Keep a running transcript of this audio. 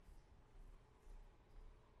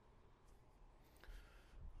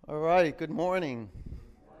All right, good morning.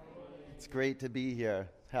 It's great to be here.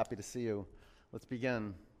 Happy to see you. Let's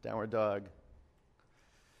begin. Downward dog.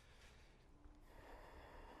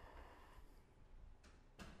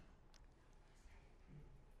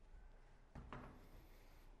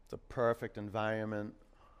 It's a perfect environment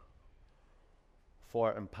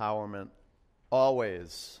for empowerment.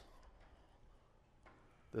 Always.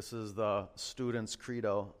 This is the student's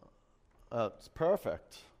credo. It's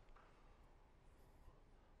perfect.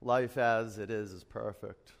 Life as it is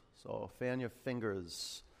perfect. So fan your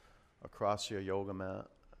fingers across your yoga mat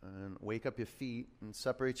and wake up your feet and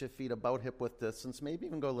separate your feet about hip width distance, maybe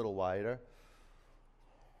even go a little wider.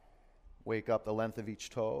 Wake up the length of each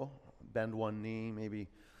toe, bend one knee, maybe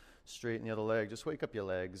straighten the other leg. Just wake up your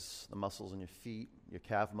legs, the muscles in your feet, your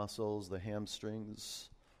calf muscles, the hamstrings,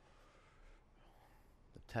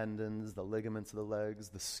 the tendons, the ligaments of the legs,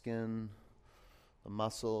 the skin, the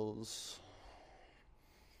muscles,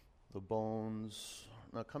 the bones.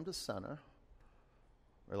 Now come to center.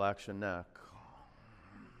 Relax your neck.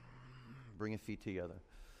 Bring your feet together.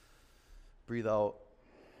 Breathe out.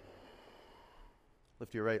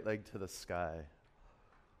 Lift your right leg to the sky.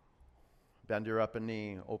 Bend your upper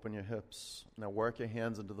knee. Open your hips. Now work your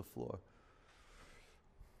hands into the floor.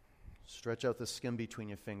 Stretch out the skin between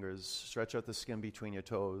your fingers. Stretch out the skin between your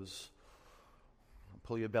toes.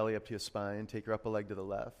 Pull your belly up to your spine. Take your upper leg to the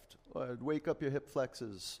left. Wake up your hip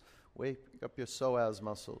flexors. Wake up your psoas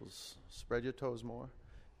muscles. Spread your toes more.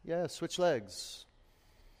 Yeah, switch legs.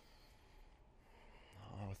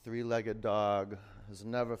 Oh, three-legged dog has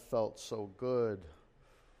never felt so good.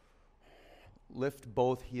 Lift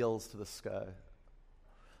both heels to the sky.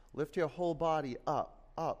 Lift your whole body up,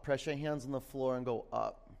 up. Press your hands on the floor and go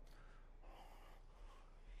up.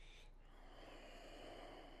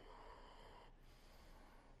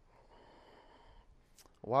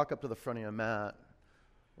 Walk up to the front of your mat.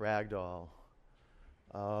 Ragdoll.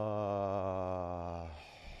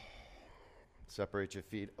 Separate your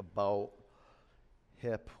feet about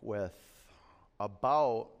hip width.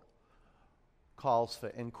 About calls for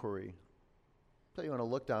inquiry. So you want to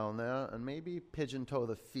look down there and maybe pigeon toe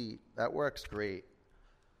the feet. That works great.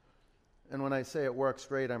 And when I say it works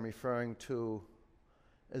great, I'm referring to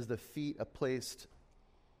as the feet are placed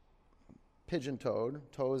pigeon-toed,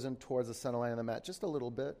 toes in towards the center line of the mat, just a little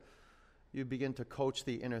bit. You begin to coach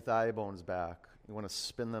the inner thigh bones back. You want to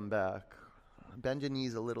spin them back. Bend your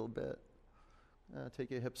knees a little bit.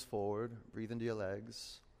 Take your hips forward. Breathe into your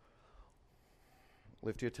legs.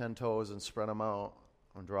 Lift your 10 toes and spread them out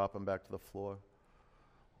and drop them back to the floor.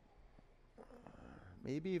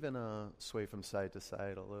 Maybe even sway from side to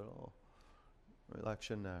side a little. Relax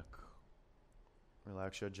your neck.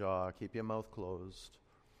 Relax your jaw. Keep your mouth closed.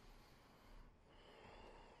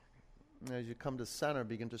 As you come to center,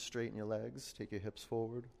 begin to straighten your legs. Take your hips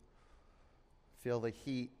forward. Feel the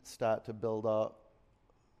heat start to build up.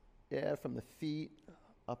 Yeah, from the feet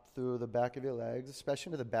up through the back of your legs,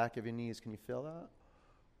 especially to the back of your knees. Can you feel that?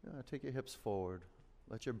 Yeah, take your hips forward.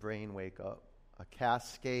 Let your brain wake up. A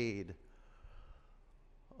cascade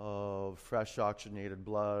of fresh oxygenated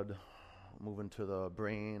blood moving to the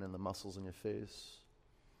brain and the muscles in your face.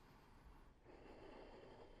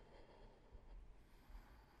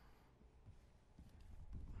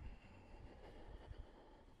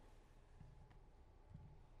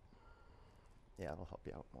 Yeah, it'll help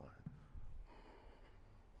you out more.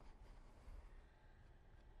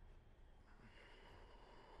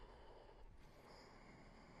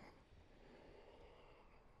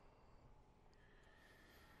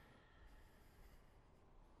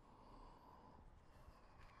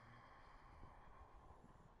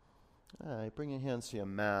 All right, bring your hands to your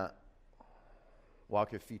mat.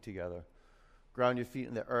 Walk your feet together. Ground your feet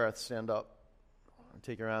in the earth. Stand up.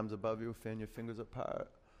 Take your arms above you. Fan your fingers apart.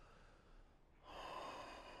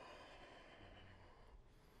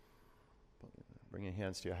 Bring your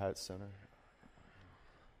hands to your heart center.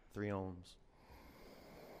 3 ohms.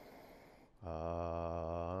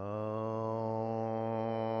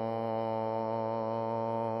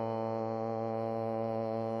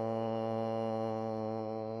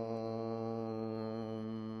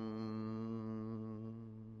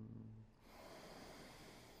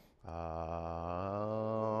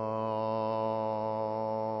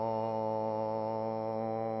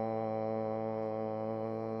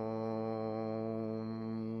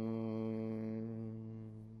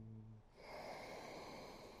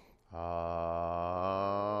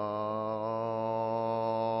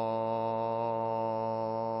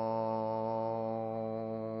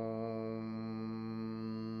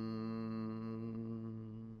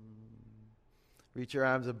 Reach your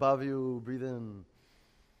arms above you. Breathe in.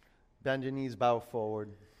 Bend your knees, bow forward.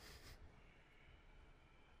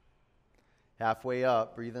 Halfway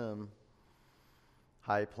up, breathe in.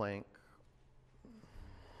 High plank.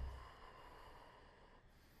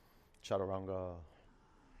 Chaturanga.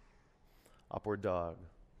 Upward dog.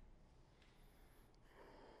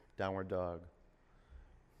 Downward dog.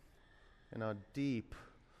 And now deep,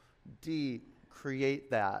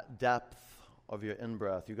 create that depth of your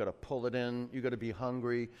in-breath. You got to pull it in. You got to be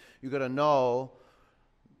hungry. You got to know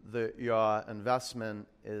that your investment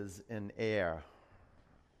is in air.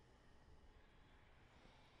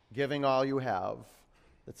 Giving all you have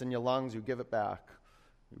that's in your lungs, you give it back.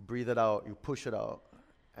 You breathe it out, you push it out,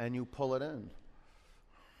 and you pull it in.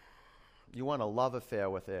 You want a love affair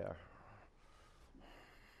with air.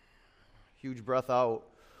 Huge breath out.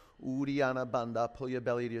 Uddiyana Bandha, pull your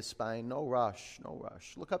belly to your spine. No rush, no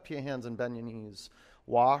rush. Look up to your hands and bend your knees.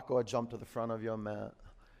 Walk or jump to the front of your mat.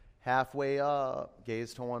 Halfway up,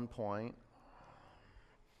 gaze to one point.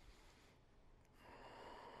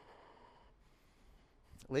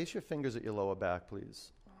 Lace your fingers at your lower back,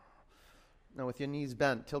 please. Now with your knees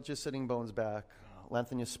bent, tilt your sitting bones back.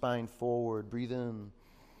 Lengthen your spine forward. Breathe in.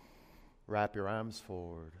 Wrap your arms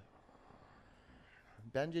forward.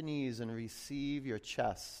 Bend your knees and receive your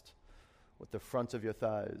chest with the front of your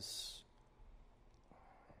thighs.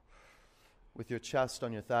 With your chest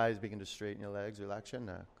on your thighs, begin to straighten your legs. Relax your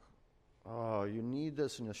neck. Oh, you need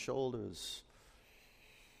this in your shoulders.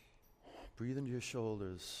 Breathe into your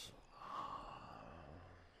shoulders.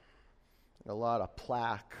 A lot of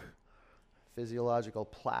plaque, physiological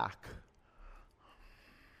plaque.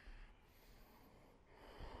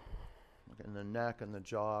 Look in the neck and the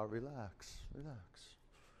jaw. Relax, relax.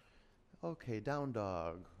 Okay, down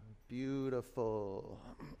dog. Beautiful.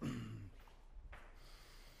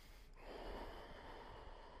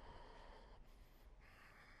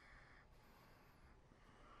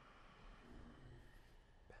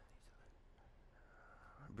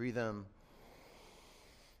 Breathe in.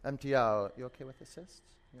 Empty out. You okay with the cysts?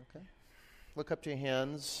 You okay? Look up to your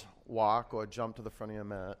hands. Walk or jump to the front of your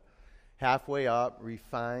mat. Halfway up,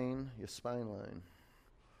 refine your spine line.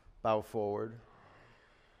 Bow forward.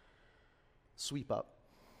 Sweep up.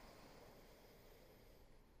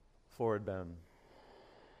 Forward bend.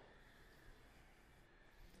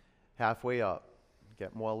 Halfway up.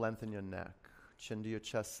 Get more length in your neck. Chin to your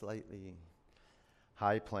chest slightly.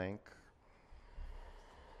 High plank.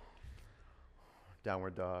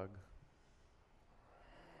 Downward dog.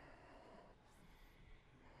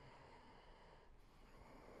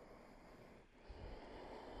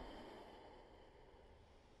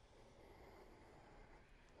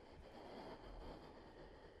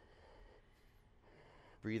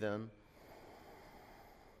 Breathe in.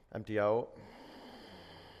 Empty out.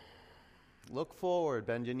 Look forward.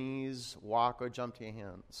 Bend your knees. Walk or jump to your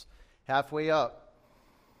hands. Halfway up.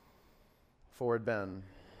 Forward bend.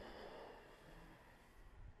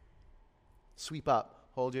 Sweep up.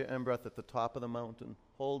 Hold your in-breath at the top of the mountain.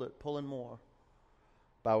 Hold it. Pull in more.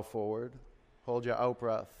 Bow forward. Hold your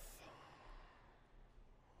out-breath.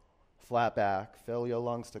 Flat back. Fill your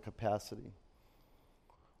lungs to capacity.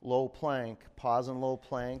 Low plank. Pause in low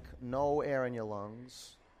plank. No air in your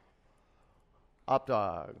lungs. Up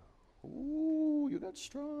dog. Ooh, you got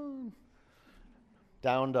strong.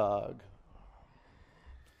 Down dog.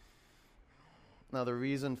 Now the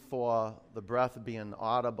reason for the breath being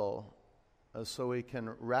audible is so we can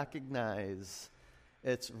recognize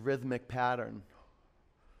its rhythmic pattern.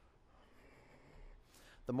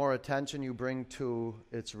 The more attention you bring to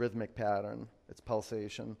its rhythmic pattern, its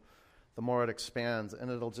pulsation, the more it expands,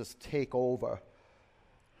 and it'll just take over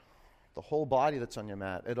the whole body that's on your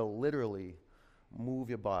mat. It'll literally move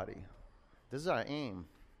your body. This is our aim.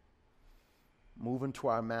 Move into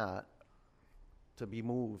our mat to be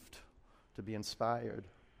moved, to be inspired.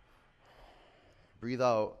 Breathe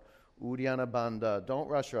out. Uddiyana Bandha. Don't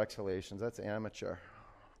rush your exhalations. That's amateur.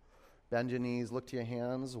 Bend your knees. Look to your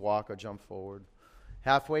hands. Walk or jump forward.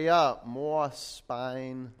 Halfway up. More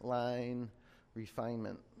spine line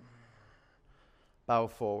refinement. Bow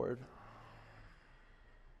forward.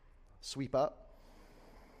 Sweep up.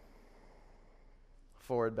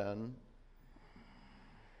 Forward bend.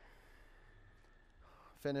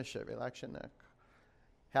 Finish it. Relax your neck.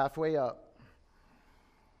 Halfway up.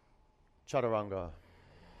 Chaturanga.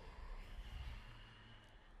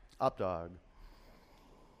 Up dog.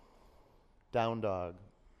 Down dog.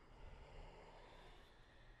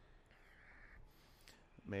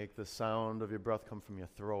 Make the sound of your breath come from your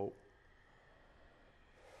throat.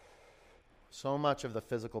 So much of the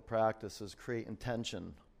physical practice is creating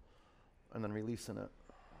tension and then releasing it.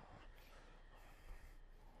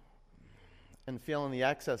 And feeling the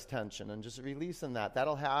excess tension and just releasing that.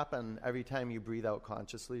 That'll happen every time you breathe out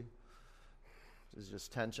consciously. There's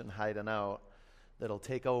just tension hiding out that'll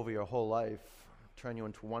take over your whole life, turn you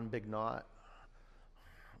into one big knot,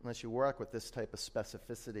 unless you work with this type of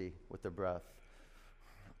specificity with the breath.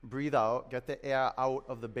 Breathe out. Get the air out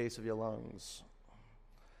of the base of your lungs.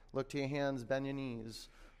 Look to your hands, bend your knees.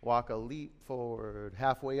 Walk a leap forward,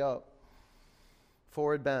 halfway up.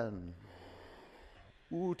 Forward bend.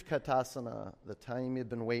 Utkatasana, the time you've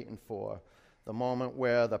been waiting for, the moment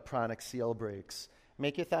where the pranic seal breaks.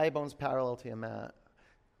 Make your thigh bones parallel to your mat.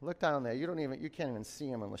 Look down there. You can't even see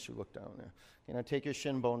them unless you look down there. Take your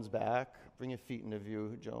shin bones back. Bring your feet into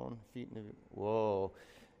view, Joan. Feet into view. Whoa.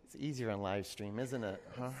 It's easier on live stream, isn't it?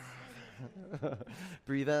 Huh?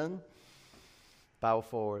 Breathe in. Bow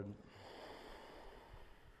forward.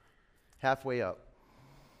 Halfway up.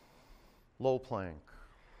 Low plank.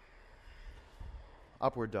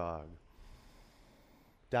 Upward dog.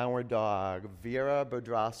 Downward dog.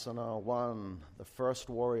 Virabhadrasana 1, the first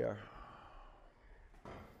warrior.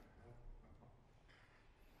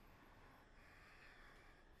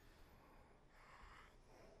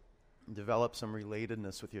 Develop some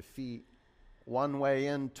relatedness with your feet. One way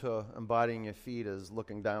into embodying your feet is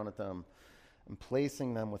looking down at them and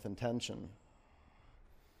placing them with intention.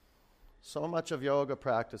 So much of yoga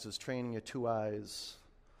practice is training your two eyes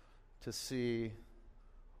to see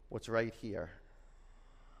what's right here.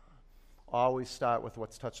 Always start with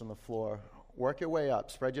what's touching the floor. Work your way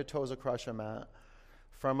up. Spread your toes across your mat.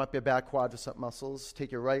 Firm up your back quadricep muscles.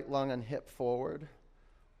 Take your right lung and hip forward.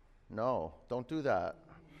 No, don't do that.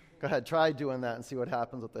 Go ahead, try doing that and see what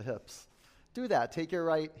happens with the hips. Do that. Take your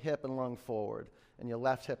right hip and lung forward and your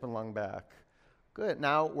left hip and lung back. Good.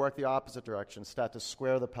 Now work the opposite direction. Start to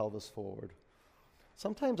square the pelvis forward.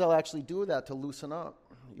 Sometimes I'll actually do that to loosen up.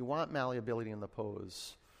 You want malleability in the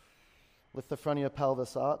pose. Lift the front of your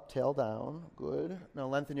pelvis up, tail down. Good. Now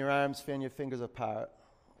lengthen your arms, fan your fingers apart.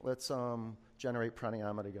 Let's generate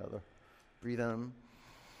pranayama together. Breathe in.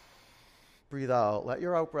 Breathe out. Let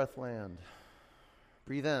your out-breath land.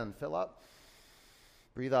 Breathe in, fill up.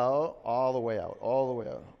 Breathe out, all the way out, all the way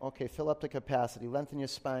out. Okay, fill up to capacity. Lengthen your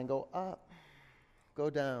spine, go up, go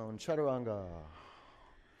down. Chaturanga.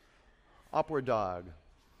 Upward dog.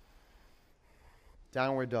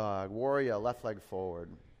 Downward dog. Warrior, left leg forward.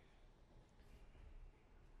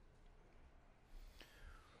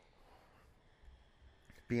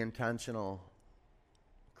 Be intentional.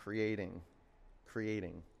 Create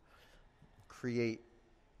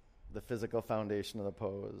the physical foundation of the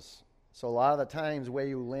pose. So a lot of the times where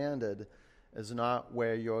you landed is not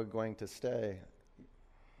where you're going to stay.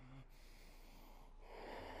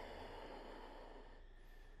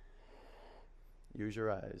 Use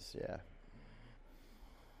your eyes, yeah.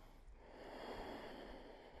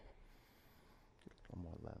 Get a little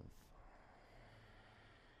more length.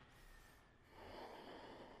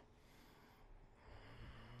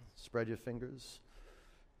 Spread your fingers.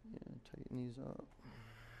 Yeah, tighten these up.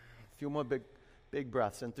 A few more big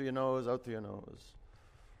breaths. In through your nose, out through your nose.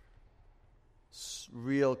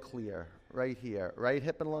 Real clear. Right here. Right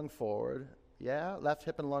hip and lung forward. Yeah, left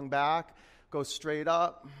hip and lung back. Go straight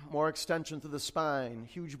up. More extension through the spine.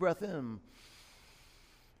 Huge breath in.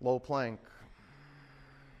 Low plank.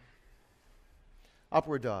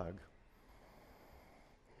 Upward dog.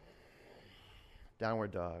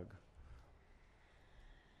 Downward dog.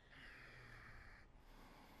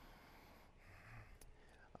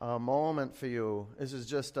 A moment for you. This is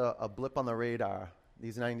just a blip on the radar.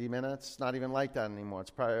 These 90 minutes, not even like that anymore. It's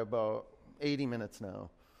probably about 80 minutes now.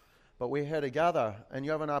 But we're here together, and you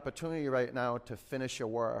have an opportunity right now to finish your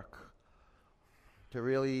work, to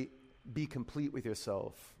really be complete with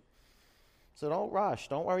yourself. So don't rush.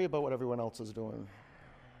 Don't worry about what everyone else is doing.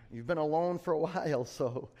 You've been alone for a while,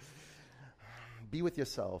 so be with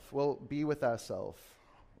yourself. We'll be with ourselves.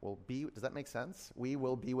 Does that make sense? We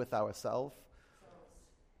will be with ourselves.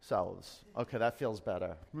 Selves. Okay, that feels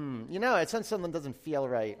better. It's when something doesn't feel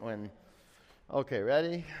right when... Okay,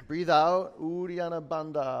 ready? Breathe out. Uddiyana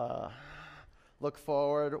Bandha. Look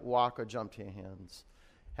forward, walk or jump to your hands.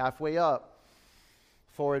 Halfway up.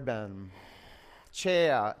 Forward bend.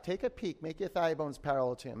 Chair. Take a peek. Make your thigh bones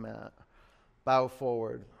parallel to your mat. Bow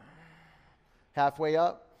forward. Halfway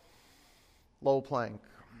up. Low plank.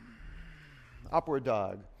 Upward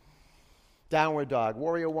dog. Downward dog.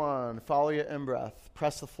 Warrior 1. Follow your in-breath.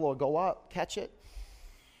 Press the floor. Go up. Catch it.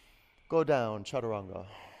 Go down. Chaturanga.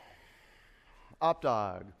 Up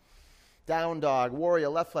dog. Down dog. Warrior.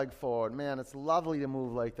 Left leg forward. Man, it's lovely to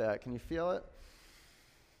move like that. Can you feel it?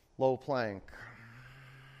 Low plank.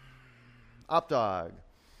 Up dog.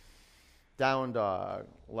 Down dog.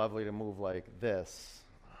 Lovely to move like this.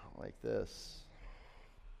 Like this.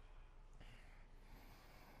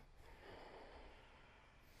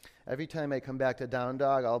 Every time I come back to down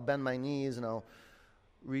dog, I'll bend my knees and I'll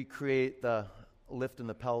recreate the lift in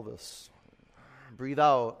the pelvis. Breathe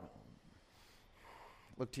out.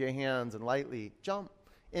 Look to your hands and lightly jump.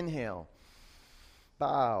 Inhale.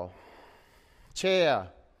 Bow. Chair.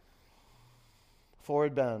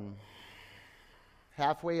 Forward bend.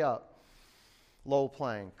 Halfway up. Low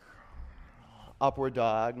plank. Upward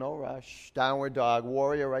dog, no rush. Downward dog,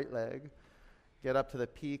 warrior right leg. Get up to the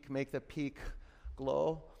peak, make the peak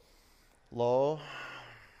glow. Low.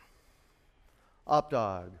 Up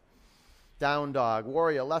dog. Down dog,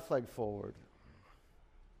 warrior left leg forward.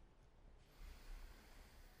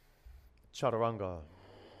 Chaturanga.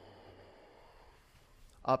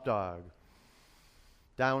 Up dog.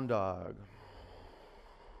 Down dog.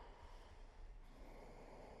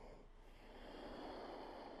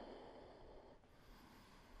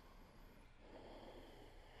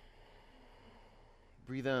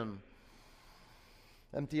 Breathe in.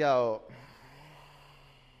 Empty out.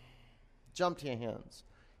 Jump to your hands.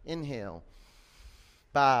 Inhale.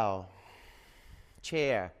 Bow.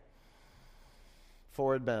 Chair.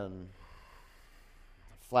 Forward bend.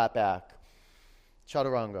 Flat back.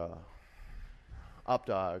 Chaturanga. Up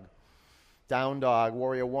dog. Down dog.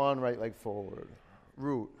 Warrior one, right leg forward.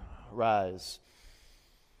 Root. Rise.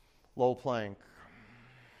 Low plank.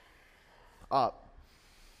 Up.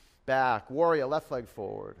 Back. Warrior left leg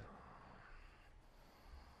forward.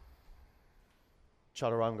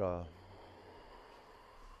 Chaturanga.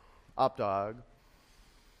 Up dog.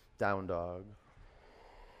 Down dog.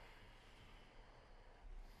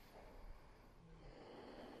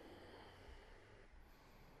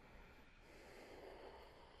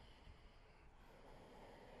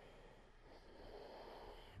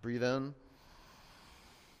 Breathe in.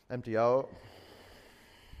 Empty out.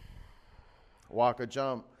 Walk or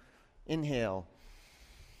jump. Inhale.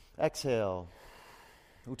 Exhale.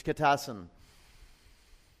 Utkatasana.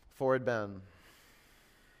 Forward bend.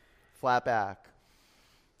 Flat back.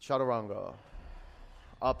 Chaturanga.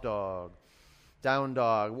 Up dog. Down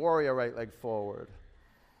dog. Warrior right leg forward.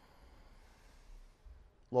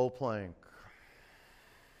 Low plank.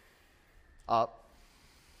 Up.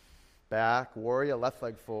 Back. Warrior left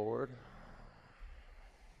leg forward.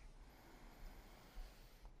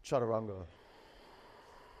 Chaturanga.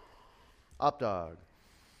 Up dog.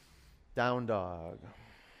 Down dog.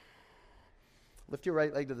 Lift your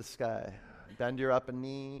right leg to the sky. Bend your upper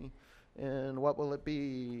knee. And what will it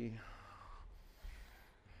be?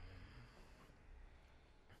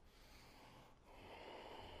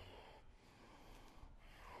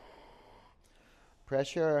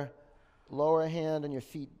 Press your lower hand and your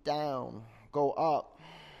feet down. Go up.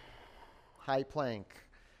 High plank.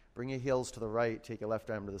 Bring your heels to the right. Take your left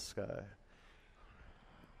arm to the sky.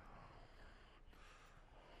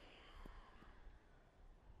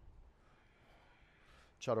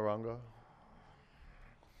 Chaturanga.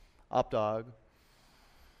 Up dog.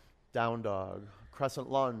 Down dog. Crescent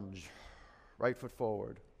lunge. Right foot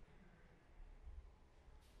forward.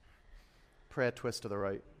 Prayer twist to the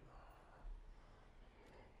right.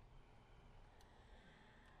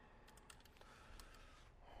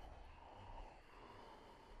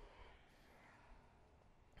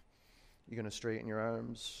 You're going to straighten your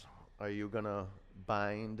arms. Are you going to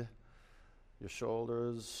bind your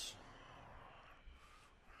shoulders?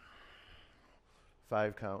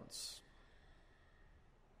 5 counts.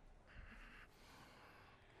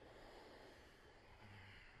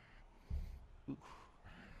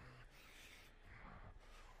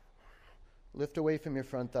 Lift away from your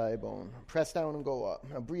front thigh bone. Press down and go up.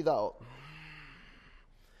 Now breathe out.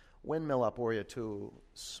 Windmill up, warrior two.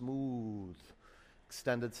 Smooth.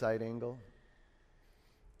 Extended side angle.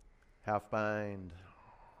 Half bind.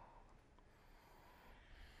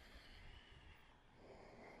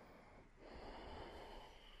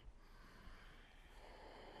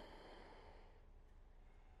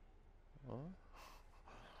 Oh.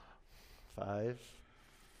 5.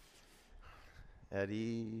 At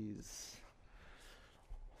ease.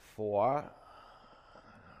 4.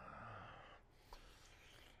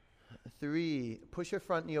 3, push your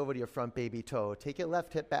front knee over to your front baby toe. Take your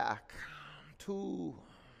left hip back. 2,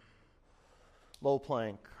 low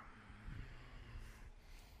plank.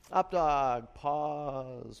 Up dog,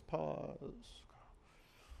 pause.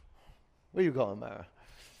 Where you going, Mara?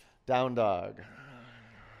 Down dog.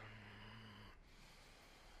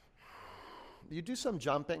 You do some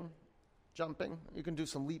jumping. You can do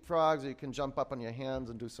some leapfrogs, or you can jump up on your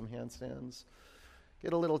hands and do some handstands.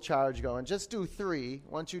 Get a little charge going. Just do 3.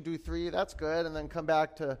 Once you do 3, that's good. And then come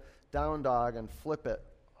back to down dog and flip it.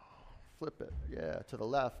 Yeah, to the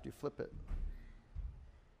left, you flip it.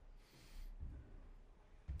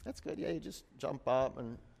 That's good. Yeah, you just jump up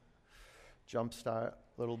and jump start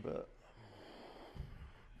a little bit.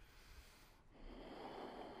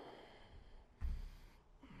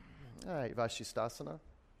 All right, Vashisthasana.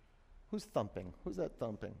 Who's thumping? Who's that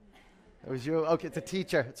thumping? It was you? Okay, it's a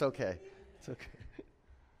teacher. It's okay. It's okay.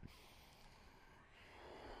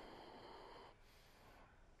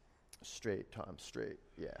 Straight, Tom, straight.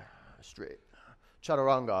 Yeah, straight.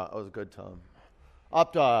 Chaturanga. That was good, Tom.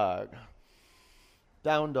 Up dog.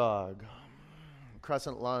 Down dog.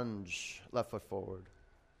 Crescent lunge. Left foot forward.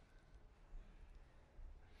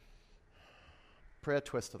 Prayer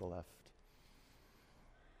twist to the left.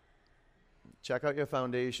 Check out your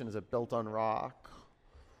foundation. Is it built on rock?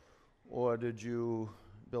 Or did you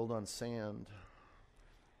build on sand?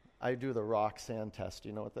 I do the rock sand test. Do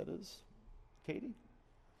you know what that is? Katie?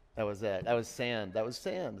 That was it. That was sand. That was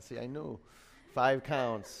sand. See, I knew. 5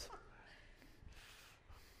 counts.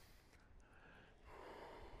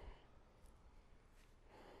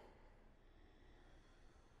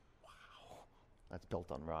 Wow. That's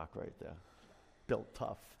built on rock right there. Built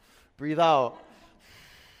tough. Breathe out.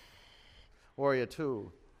 Warrior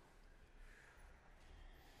 2.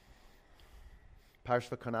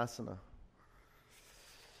 Parshvakonasana.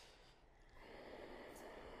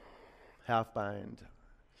 Half bind.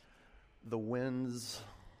 The winds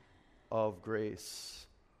of grace.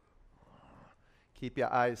 Keep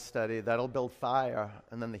your eyes steady. That'll build fire.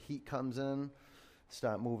 And then the heat comes in.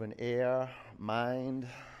 Start moving air, mind.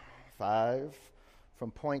 5.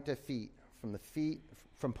 From point to feet. From the feet,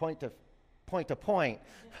 from point to point.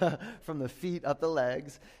 From the feet up the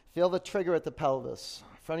legs. Feel the trigger at the pelvis.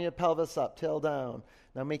 Front of your pelvis up, tail down.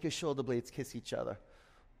 Now make your shoulder blades kiss each other.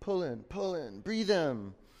 Pull in, breathe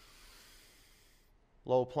in.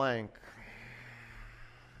 Low plank.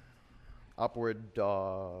 Upward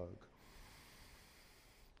dog.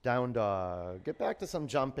 Down dog. Get back to some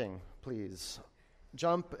jumping, please.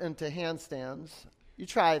 Jump into handstands. You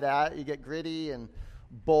try that. You get gritty and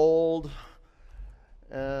bold,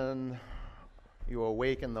 and you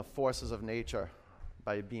awaken the forces of nature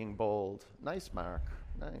by being bold. Nice, Mark.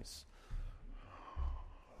 Nice.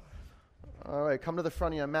 All right, come to the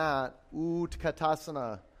front of your mat.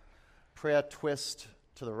 Utkatasana. Prayer twist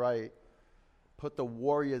to the right. Put the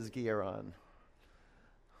warrior's gear on.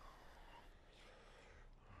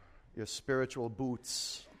 Your spiritual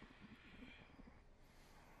boots.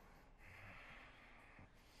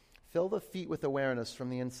 Fill the feet with awareness from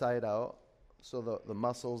the inside out. So the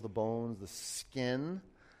muscles, the bones, the skin.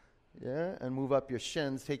 Yeah, and move up your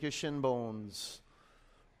shins. Take your shin bones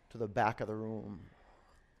to the back of the room.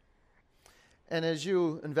 And as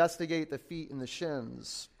you investigate the feet and the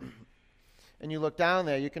shins, and you look down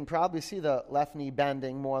there, you can probably see the left knee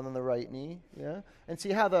bending more than the right knee. Yeah, and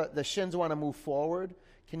see how the shins want to move forward.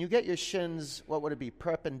 Can you get your shins, what would it be,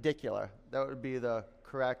 perpendicular? That would be the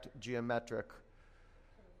correct geometric.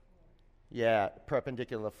 Yeah,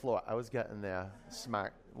 perpendicular to the floor. I was getting there.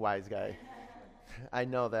 Smart, wise guy. I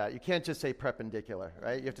know that. You can't just say perpendicular,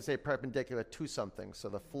 right? You have to say perpendicular to something. So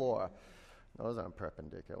the floor, those aren't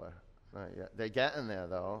perpendicular. Not yet. They're getting there,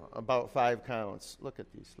 though. About 5 counts. Look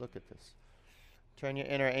at these. Look at this. Turn your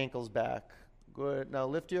inner ankles back. Good. Now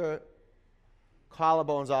lift your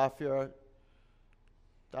collarbones off your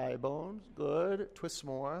thigh bones. Good. Twist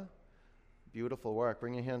more. Beautiful work.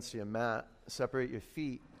 Bring your hands to your mat. Separate your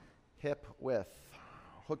feet hip width.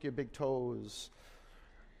 Hook your big toes.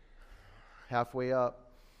 Halfway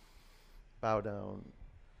up. Bow down.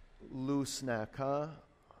 Loose neck, huh?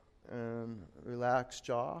 And relax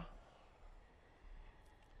jaw.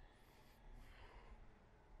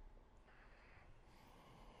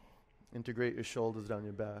 Integrate your shoulders down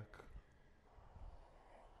your back.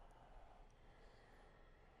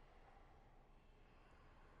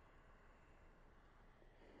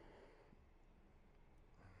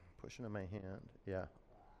 Pushing in my hand. Yeah.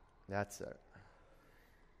 That's it.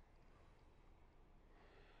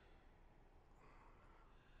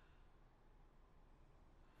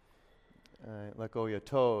 All right, let go of your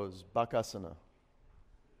toes. Bakasana.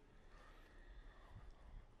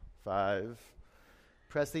 5.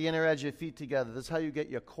 Press the inner edge of your feet together. This is how you get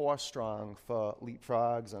your core strong for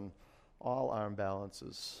leapfrogs and all arm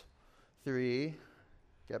balances. 3.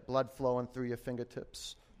 Get blood flowing through your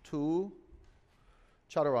fingertips. 2.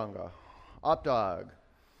 Chaturanga. Up dog.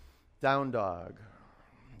 Down dog.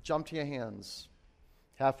 Jump to your hands.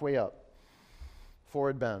 Halfway up.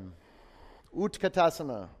 Forward bend.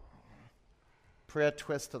 Utkatasana. Prayer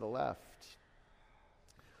twist to the left.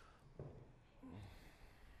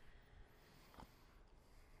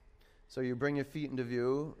 So you bring your feet into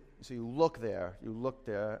view. So you look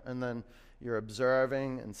there, and then you're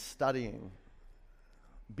observing and studying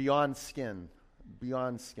beyond skin.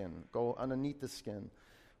 Beyond skin. Go underneath the skin.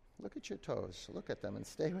 Look at your toes. Look at them and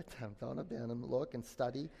stay with them. Don't abandon them. Look and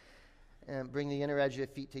study. And bring the inner edge of your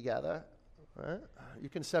feet together. Right? You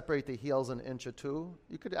can separate the heels an inch or two.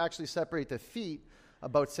 You could actually separate the feet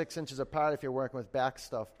about 6 inches apart if you're working with back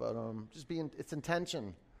stuff. But it's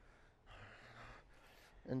intention.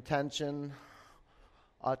 Intention.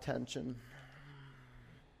 Attention.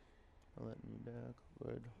 Let me back.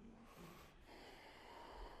 Good.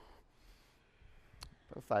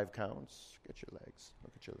 For 5 counts. Get your legs.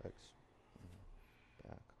 Look at your legs.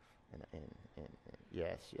 Back. And in.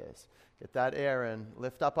 Yes. Get that air in.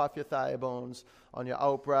 Lift up off your thigh bones. On your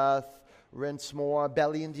out breath, rinse more.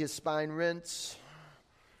 Belly into your spine, rinse.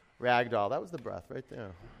 Ragdoll. That was the breath right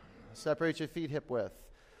there. Separate your feet hip width.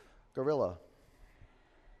 Gorilla.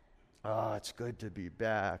 It's good to be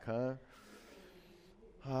back, huh?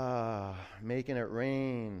 Making it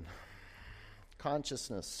rain.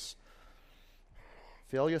 Consciousness.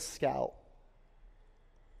 Feel your scalp.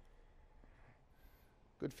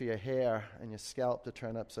 Good for your hair and your scalp to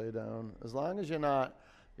turn upside down. As long as your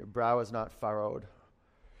brow is not furrowed.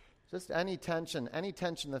 Just any tension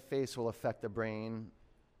in the face will affect the brain.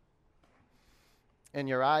 And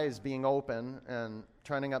your eyes being open and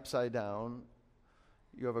turning upside down,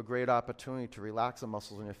 you have a great opportunity to relax the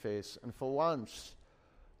muscles in your face. And for once,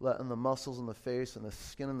 letting the muscles in the face and the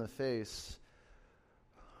skin in the face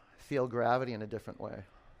feel gravity in a different way.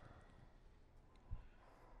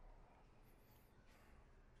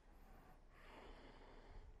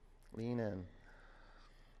 Lean in.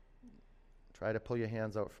 Try to pull your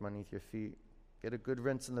hands out from underneath your feet. Get a good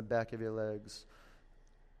rinse in the back of your legs.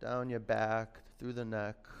 Down your back, through the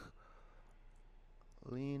neck.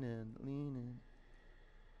 Lean in.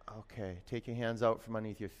 Okay, take your hands out from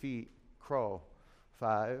underneath your feet. Crow.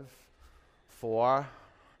 5, 4,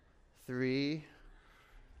 3,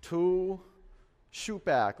 2, shoot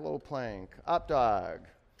back, low plank, up dog,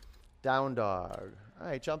 down dog. All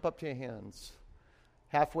right, jump up to your hands.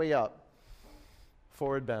 Halfway up,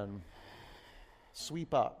 forward bend.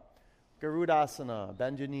 Sweep up. Garudasana,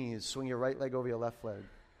 bend your knees, swing your right leg over your left leg.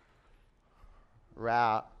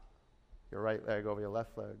 Wrap your right leg over your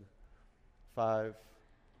left leg. 5,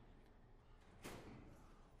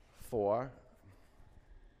 4,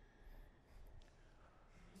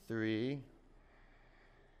 3,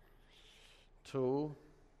 2,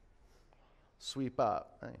 sweep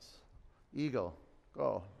up. Nice. Eagle.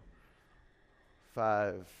 Go.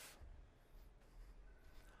 5,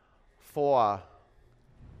 4,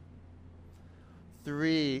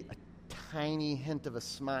 3, a tiny hint of a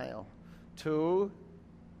smile. 2,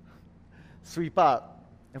 sweep up.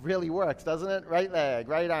 It really works, doesn't it? Right leg,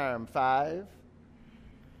 right arm. 5,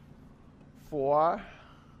 4,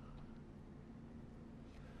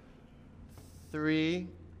 3,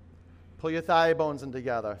 pull your thigh bones in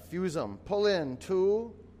together. Fuse them. Pull in.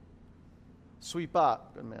 2, sweep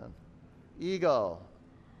up. Good man. Eagle.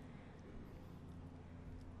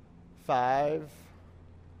 5,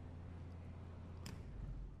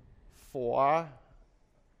 4,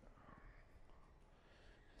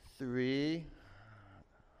 3,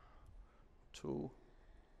 2,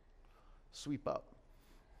 sweep up.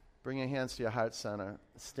 Bring your hands to your heart center.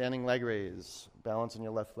 Standing leg raise. Balance on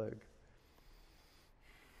your left leg.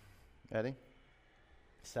 Ready?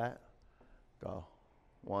 Set. Go.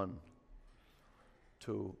 1,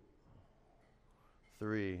 2,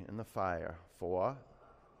 3. In the fire. 4.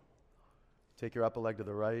 Take your upper leg to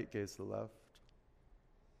the right. Gaze to the left.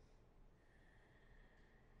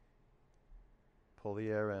 Pull the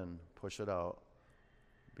air in. Push it out.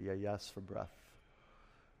 Be a yes for breath.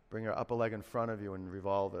 Bring your upper leg in front of you and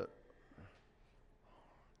revolve it.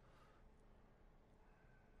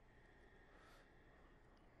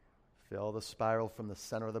 Feel the spiral from the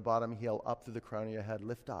center of the bottom heel up through the crown of your head.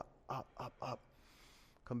 Lift up, up, up, up.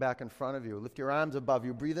 Come back in front of you. Lift your arms above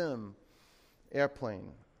you. Breathe in.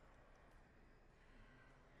 Airplane.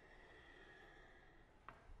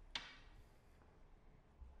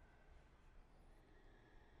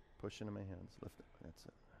 Push into my hands. Lift it. That's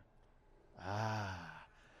it.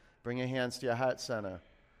 Bring your hands to your heart center.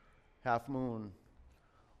 Half moon.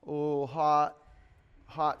 Oh,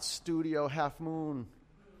 hot studio half moon.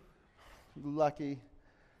 Lucky.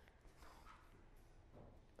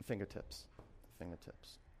 Fingertips.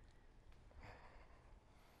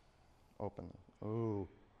 Open. Ooh.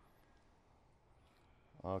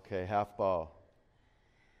 Okay, half ball.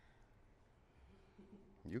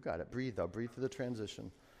 You got it. Breathe, though. Breathe through the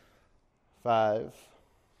transition. 5.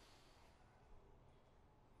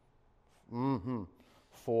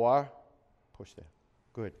 4. Push there.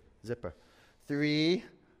 Good. Zipper. 3.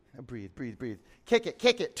 Now breathe, breathe, breathe. Kick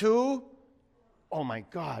it. 2. Oh my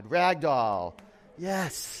God, ragdoll.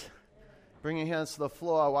 Yes. Bring your hands to the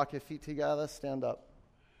floor. Walk your feet together. Stand up.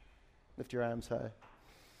 Lift your arms high.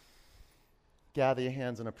 Gather your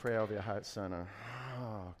hands in a prayer over your heart center.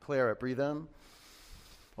 Oh, clear it. Breathe in.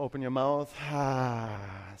 Open your mouth.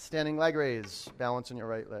 Standing leg raise. Balance on your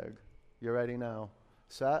right leg. You're ready now.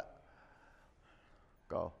 Set.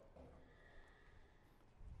 Go.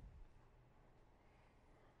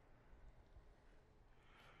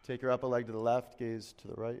 Take your upper leg to the left. Gaze to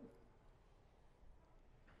the right.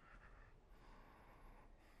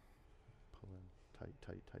 Pull in.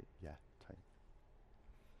 Tight. Yeah, tight.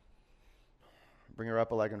 Bring your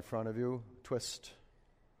upper leg in front of you. Twist.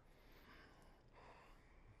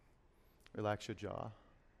 Relax your jaw.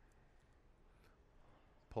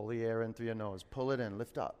 Pull the air in through your nose. Pull it in.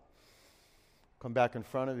 Lift up. Come back in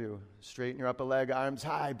front of you. Straighten your upper leg. Arms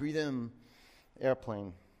high. Breathe in.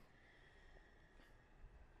 Airplane.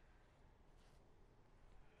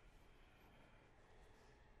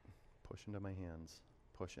 Push into my hands.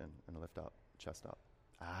 Push in and lift up. Chest up.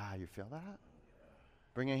 You feel that?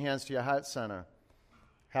 Bring your hands to your heart center.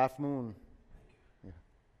 Half moon. Yeah.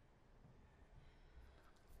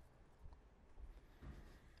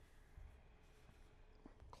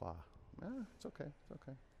 Claw. It's okay.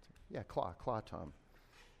 Yeah, claw, Tom.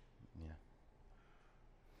 Yeah.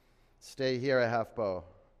 Stay here at half bow.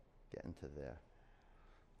 Get into there.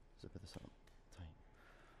 Zip this up. Tight.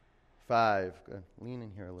 5. Good. Lean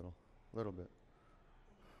in here a little bit.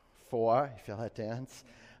 4. You feel that dance?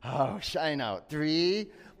 Oh, shine out. 3.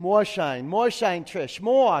 More shine, Trish.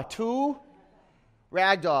 More. 2.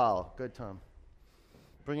 Ragdoll. Good, Tom.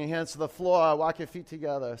 Bring your hands to the floor. Walk your feet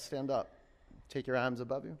together. Stand up. Take your arms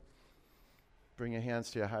above you. Bring your hands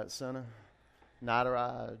to your heart center.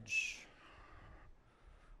 Nataraj.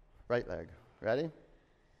 Right leg. Ready?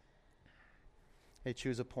 Hey,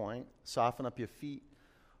 choose a point. Soften up your feet.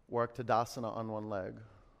 Work Tadasana on one leg.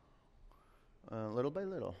 Little by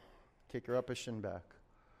little. Kick your upper shin back.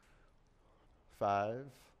 5.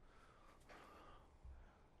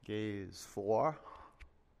 Gaze. 4.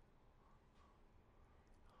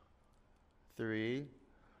 3.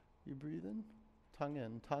 You breathe in.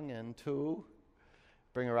 Tongue in. 2.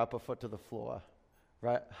 Bring her upper foot to the floor.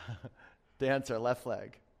 Right? Dancer, left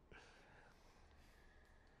leg.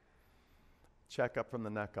 Check up from the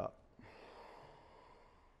neck up.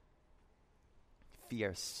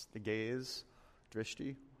 Fierce. The gaze.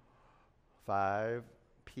 Drishti. 5.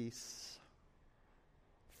 Peace.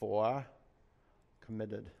 4.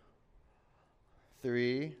 Committed.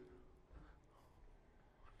 3.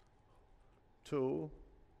 2.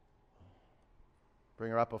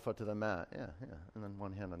 Bring her upper foot to the mat. Yeah. And then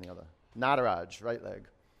one hand on the other. Nataraj, right leg.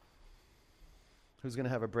 Who's going to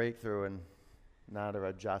have a breakthrough in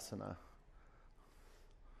Natarajasana?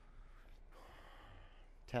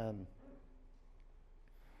 10.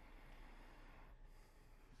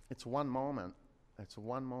 It's one moment.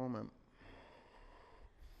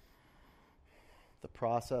 The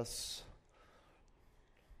process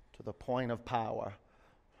to the point of power,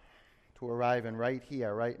 to arrive in right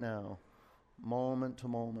here, right now, moment to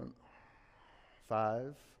moment.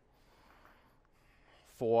 5,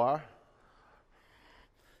 4,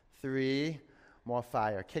 3, more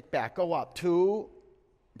fire. Kick back, go up. 2,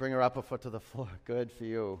 bring her upper foot to the floor. Good for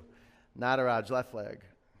you. Nataraj, left leg.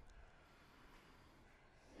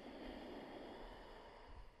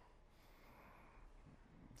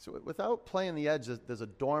 So without playing the edge, there's a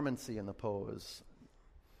dormancy in the pose.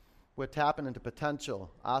 We're tapping into potential,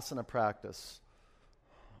 asana practice,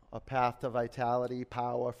 a path to vitality,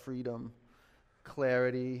 power, freedom,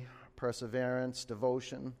 clarity, perseverance,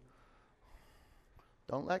 devotion.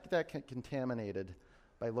 Don't let that get contaminated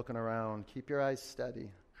by looking around. Keep your eyes steady.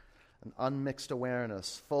 An unmixed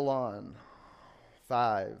awareness, full on.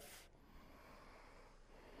 5,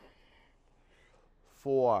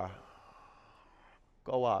 4,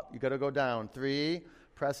 go up. You got to go down. 3,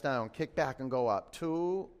 press down, kick back and go up.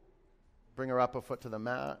 2, bring her upper foot to the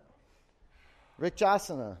mat.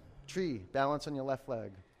 Vrikshasana, tree, balance on your left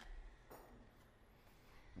leg.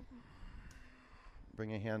 Bring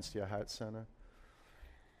your hands to your heart center.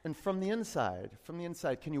 And from the inside,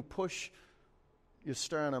 can you push your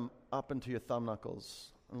sternum up into your thumb knuckles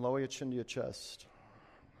and lower your chin to your chest?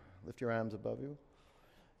 Lift your arms above you.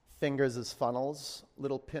 Fingers as funnels,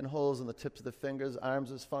 little pinholes in the tips of the fingers,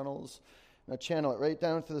 arms as funnels. Now channel it right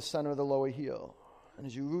down to the center of the lower heel. And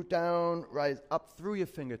as you root down, rise up through your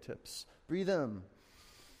fingertips. Breathe in.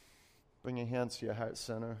 Bring your hands to your heart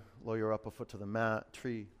center. Lower your upper foot to the mat.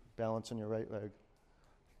 Tree. Balance on your right leg.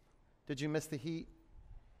 Did you miss the heat?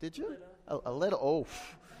 Did you? A little. Oh.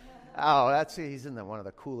 Oh, he's in one of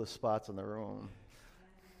the coolest spots in the room.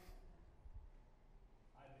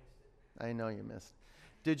 I know you missed.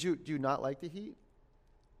 Do you not like the heat?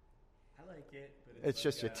 I like it, but it's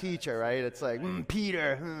just your teacher, right? It's like,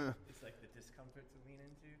 Peter. It's like the discomfort to lean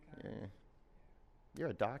into, kind of. Yeah. You're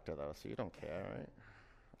a doctor, though, so you don't care, right?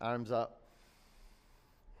 Arms up.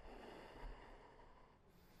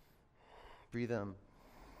 Breathe in.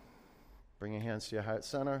 Bring your hands to your heart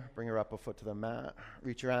center. Bring your upper foot to the mat.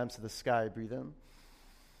 Reach your arms to the sky. Breathe in.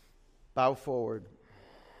 Bow forward.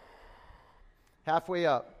 Halfway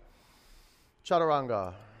up.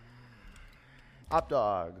 Chaturanga. Up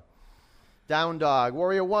dog. Down dog.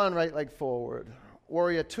 Warrior 1, right leg forward.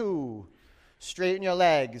 Warrior 2, straighten your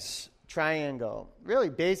legs. Triangle. Really,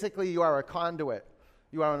 basically, you are a conduit.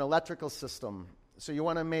 You are an electrical system. So you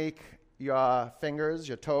want to make your fingers,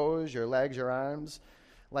 your toes, your legs, your arms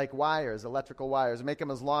like wires, electrical wires. Make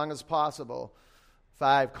them as long as possible.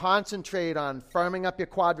 5, concentrate on firming up your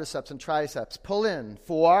quadriceps and triceps. Pull in.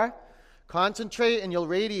 4, concentrate and you'll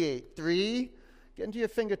radiate. 3, get into your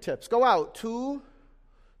fingertips. Go out. 2,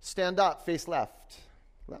 stand up, face left.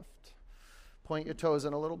 Left. Point your toes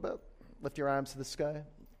in a little bit. Lift your arms to the sky.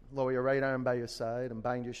 Lower your right arm by your side and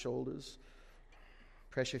bind your shoulders.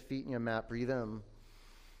 Press your feet in your mat. Breathe in.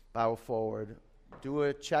 Bow forward. Do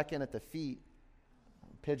a check-in at the feet.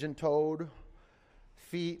 Pigeon-toed.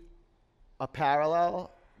 Feet are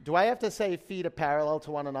parallel. Do I have to say feet are parallel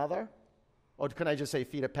to one another? Or can I just say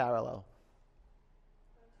feet are parallel?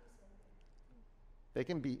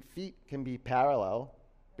 Feet can be parallel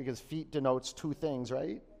because feet denotes two things,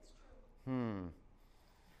 right?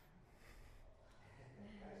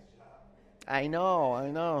 I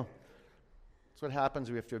know. That's what happens.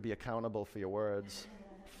 We have to be accountable for your words.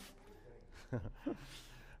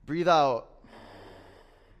 Breathe out.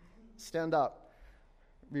 Stand up.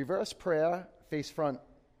 Reverse prayer, face front.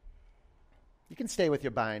 You can stay with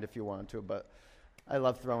your bind if you want to, but I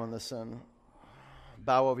love throwing this in.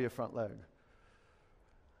 Bow over your front leg.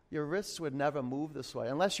 Your wrists would never move this way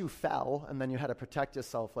unless you fell and then you had to protect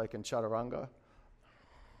yourself like in Chaturanga.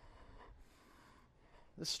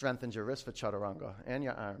 This strengthens your wrist for Chaturanga and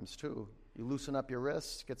your arms too. You loosen up your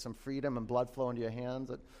wrists, get some freedom and blood flow into your hands.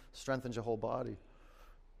 It strengthens your whole body.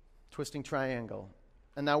 Twisting triangle.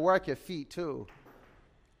 And now work your feet too.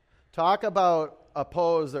 Talk about a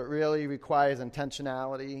pose that really requires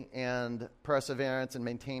intentionality and perseverance and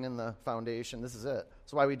maintaining the foundation. This is it.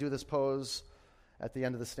 That's why we do this pose at the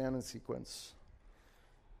end of the standing sequence.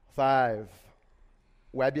 5,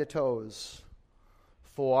 web your toes.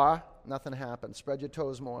 4, nothing happens. Spread your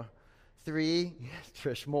toes more. 3, yes,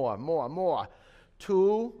 Trish, more.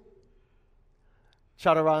 2,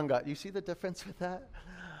 chaturanga. You see the difference with that?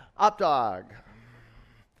 Up dog.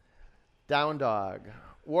 Down dog.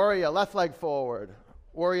 Warrior, left leg forward.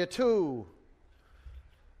 Warrior 2.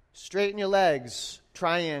 Straighten your legs.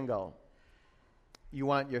 Triangle. You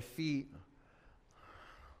want your feet,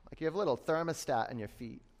 like you have a little thermostat in your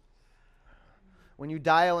feet. When you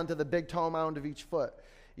dial into the big toe mound of each foot,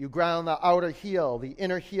 you ground the outer heel, the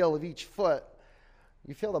inner heel of each foot.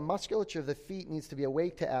 You feel the musculature of the feet needs to be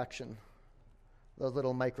awake to action. Those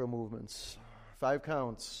little micro movements. 5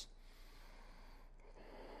 counts.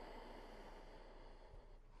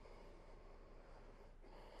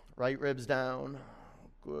 Right ribs down.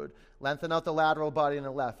 Good. Lengthen out the lateral body in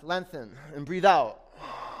the left. Lengthen and breathe out.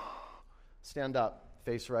 Stand up.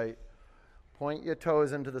 Face right. Point your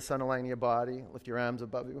toes into the center line of your body. Lift your arms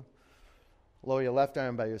above you. Lower your left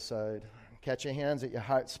arm by your side. Catch your hands at your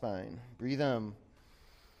heart spine. Breathe in.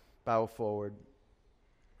 Bow forward.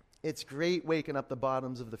 It's great waking up the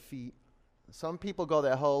bottoms of the feet. Some people go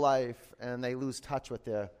their whole life and they lose touch with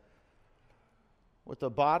the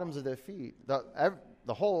bottoms of their feet,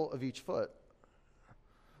 the whole of each foot,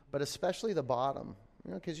 but especially the bottom.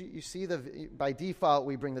 Because you see by default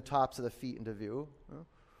we bring the tops of the feet into view.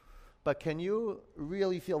 But can you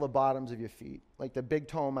really feel the bottoms of your feet? Like the big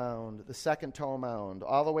toe mound, the second toe mound,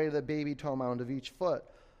 all the way to the baby toe mound of each foot.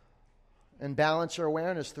 And balance your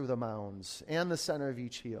awareness through the mounds and the center of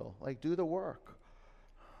each heel. Like do the work.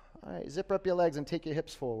 All right, zip up your legs and take your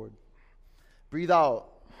hips forward. Breathe out.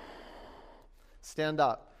 Stand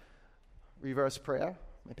up. Reverse prayer.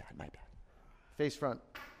 My bad. Face front.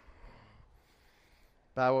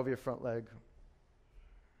 Bow over your front leg.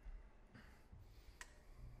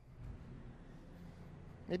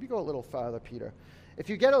 Maybe go a little farther, Peter. If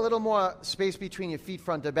you get a little more space between your feet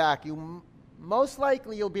front to back, most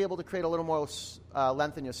likely you'll be able to create a little more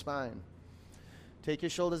length in your spine. Take your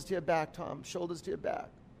shoulders to your back, Tom. Shoulders to your back.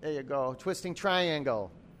 There you go. Twisting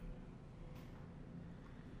triangle.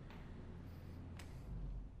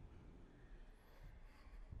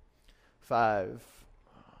 5.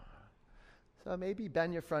 So maybe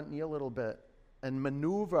bend your front knee a little bit and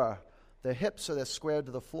maneuver the hips so they're squared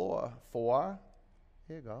to the floor. 4.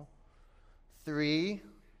 Here you go. 3.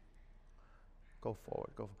 Go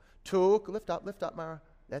forward. 2. Lift up, Mara.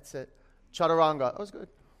 That's it. Chaturanga. That was good.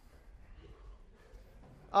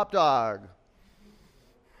 Up dog.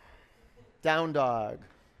 Down dog.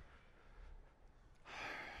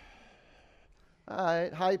 All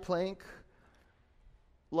right, high plank.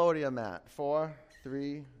 Lower to your mat. 4,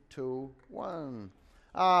 3, 2, 1.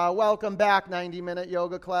 Welcome back, 90-minute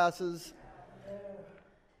yoga classes.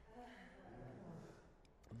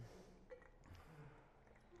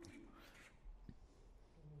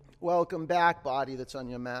 Welcome back, body that's on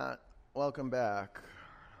your mat. Welcome back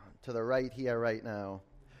to the right here, right now.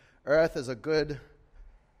 Earth is a good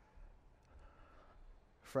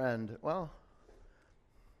friend. Well,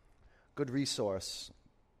 good resource.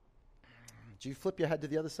 Did you flip your head to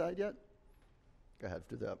the other side yet? Go ahead,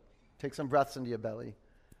 do that. Take some breaths into your belly.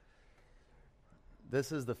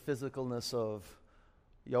 This is the physicalness of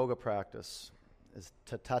yoga practice, is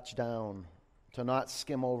to touch down, to not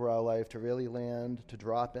skim over our life, to really land, to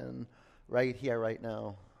drop in right here, right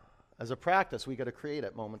now. As a practice, we got to create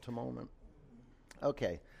it moment to moment.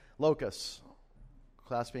 Okay, locust,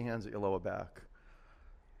 clasping hands at your lower back.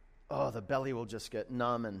 Oh, the belly will just get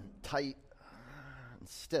numb and tight and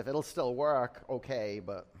stiff. It'll still work okay,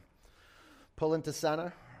 but pull into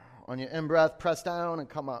center. On your in-breath, press down and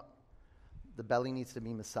come up. The belly needs to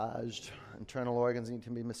be massaged. Internal organs need to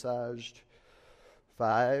be massaged.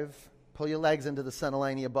 5. Pull your legs into the center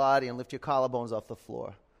line of your body and lift your collarbones off the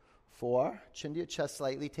floor. 4. Chin to your chest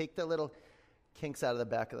slightly. Take the little kinks out of the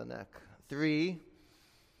back of the neck. 3.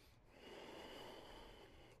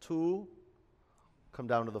 2. Come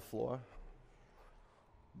down to the floor.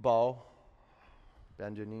 Bow.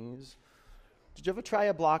 Bend your knees. Did you ever try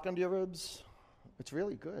a block under your ribs? It's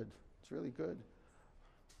really good. It's really good.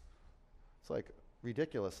 It's like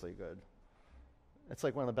ridiculously good. It's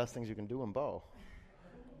like one of the best things you can do in bow.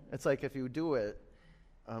 It's like if you do it,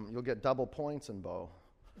 you'll get double points in bow.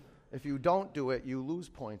 If you don't do it, you lose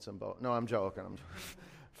points in bow. No, I'm joking.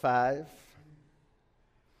 5.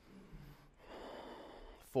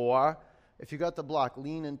 4. If you got the block,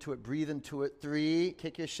 lean into it, breathe into it. 3.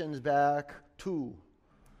 Kick your shins back. 2.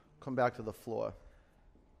 Come back to the floor.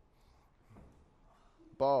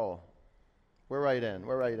 Bow. We're right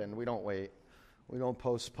in. We don't wait. We don't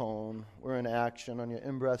postpone. We're in action. On your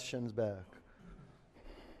in-breath, shins back.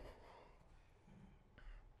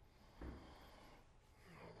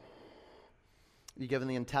 You're giving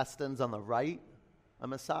the intestines on the right a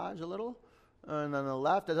massage a little. And on the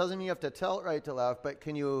left, it doesn't mean you have to tilt right to left, but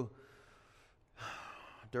can you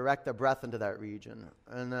direct the breath into that region?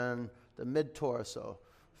 And then the mid-torso.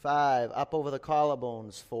 5, up over the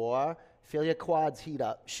collarbones. 4, feel your quads heat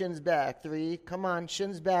up. Shins back. 3, come on,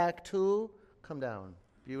 shins back. 2, come down.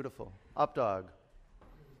 Beautiful. Up dog.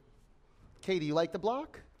 Katie, you like the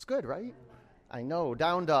block? It's good, right? I know.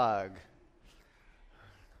 Down dog.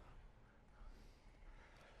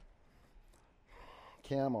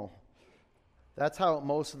 Camel. That's how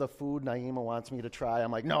most of the food Naima wants me to try.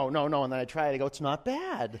 I'm like, no. And then I try it. I go, it's not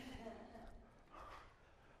bad.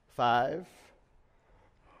 5.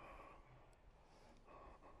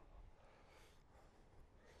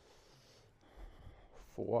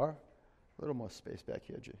 4. A little more space back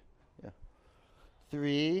here, G. Yeah.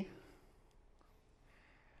 3.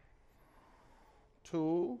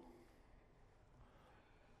 2.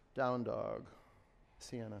 Down dog.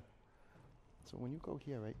 Sienna. So when you go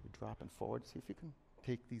here, right, you're dropping forward. See if you can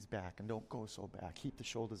take these back and don't go so back. Keep the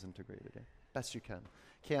shoulders integrated in. Best you can.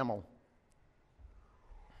 Camel.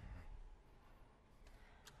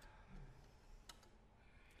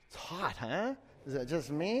 It's hot, huh? Is that just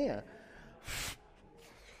me?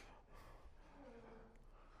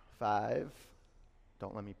 5.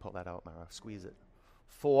 Don't let me pull that out, Mara. Squeeze it.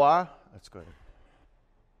 4. That's good.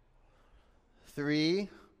 3.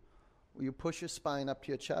 Will you push your spine up to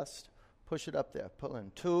your chest? Push it up there. Pull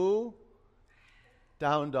in. 2.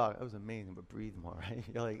 Down dog. That was amazing, but breathe more, right?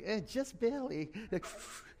 You're like, just barely.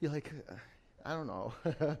 You're like, I don't know.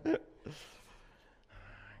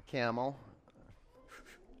 Camel.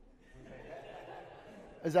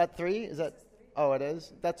 Is that 3? Is that? Oh, it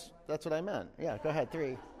is? That's what I meant. Yeah, go ahead.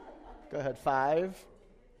 3. Go ahead. 5.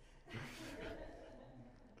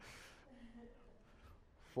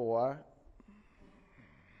 4.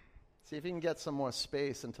 See if you can get some more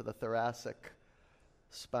space into the thoracic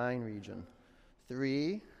spine region.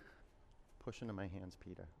 3. Push into my hands,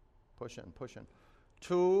 Peter. Push in.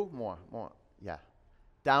 2. More. Yeah.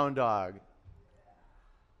 Down dog.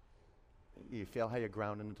 You feel how you're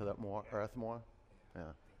grounding into that more earth more? Yeah.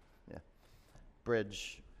 Yeah.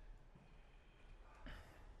 Bridge.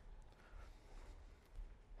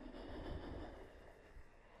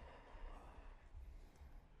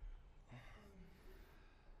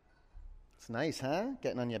 It's nice, huh?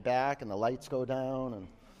 Getting on your back and the lights go down and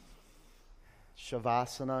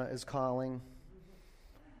Shavasana is calling.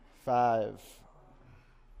 5,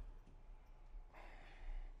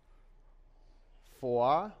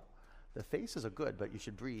 4. The faces are good, but you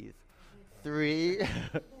should breathe. 3.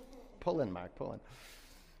 Pull in, Mark, pull in.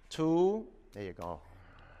 2. There you go.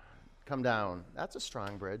 Come down. That's a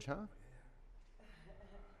strong bridge, huh?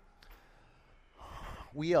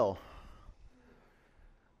 Wheel.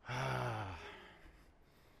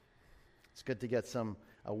 It's good to get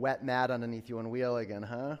a wet mat underneath you and wheel again,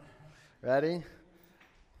 huh? Ready?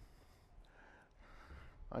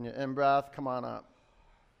 On your in-breath, come on up.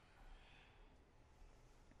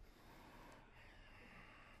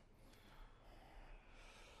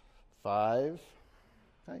 5.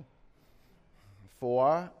 Okay.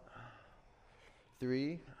 4,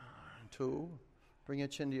 3, 2. Bring your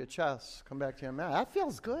chin to your chest. Come back to your mat. That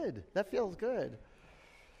feels good. That feels good.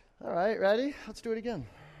 All right, ready? Let's do it again.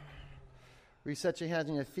 Reset your hands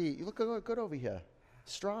on your feet. You look good over here.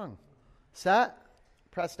 Strong. Set.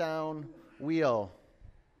 Press down. Wheel.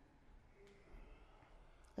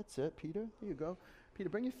 That's it, Peter. There you go. Peter,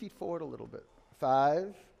 bring your feet forward a little bit.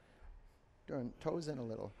 5. Doing toes in a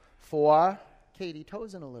little. 4. Katie,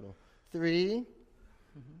 toes in a little. 3.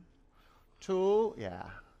 2. Yeah.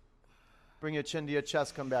 Bring your chin to your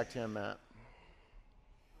chest. Come back to your mat.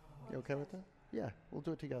 You okay with that? Yeah. We'll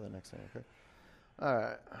do it together next time, okay? All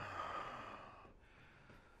right.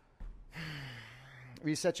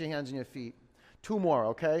 Reset your hands and your feet. 2 more,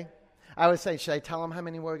 okay? I would say, should I tell them how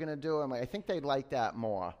many we're going to do? I'm like, I think they'd like that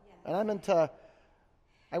more. Yeah. And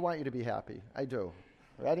I want you to be happy. I do.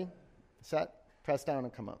 Ready? Set. Press down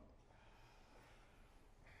and come up.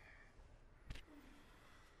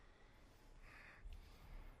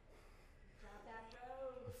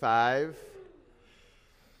 5,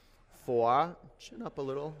 4, chin up a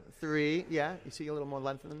little. 3, yeah, you see a little more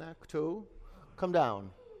length than that. 2, come down.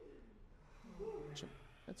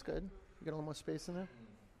 That's good. You got a little more space in there?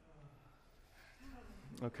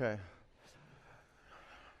 Okay.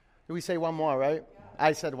 Did we say one more, right? Yeah.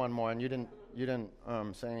 I said one more, and you didn't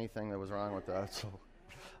say anything that was wrong with that. So,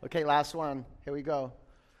 okay, last one. Here we go.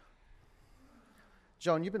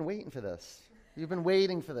 Joan, you've been waiting for this. You've been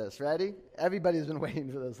waiting for this. Ready? Everybody's been waiting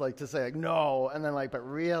for this, like to say, like, no, and then like, but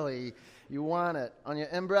really, you want it. On your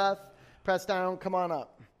in-breath, press down, come on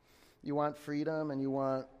up. You want freedom, and you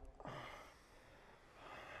want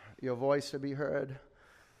your voice to be heard.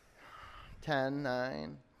 10,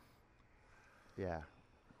 9. Yeah.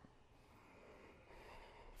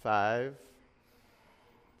 5,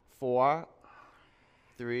 4,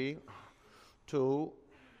 3, 2.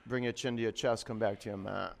 Bring your chin to your chest. Come back to your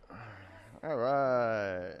mat. All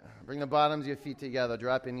right. Bring the bottoms of your feet together.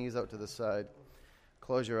 Drop your knees out to the side.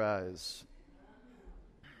 Close your eyes.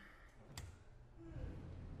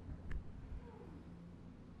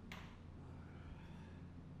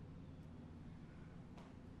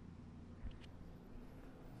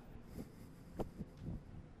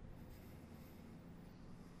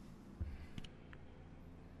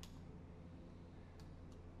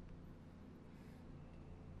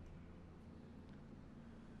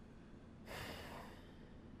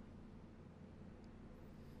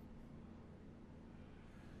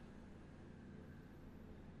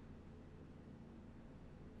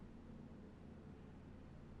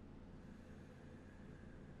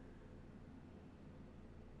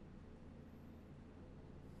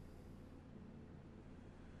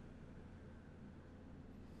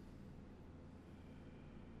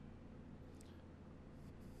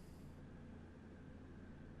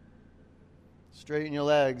 Straighten your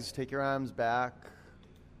legs. Take your arms back.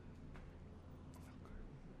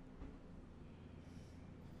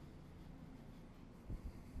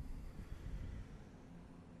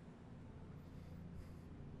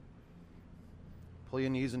 Pull your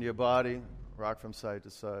knees into your body. Rock from side to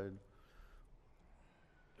side.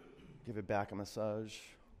 Give your back a massage.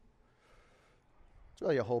 It's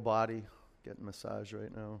really your whole body getting massaged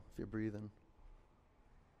right now if you're breathing.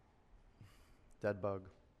 Dead bug.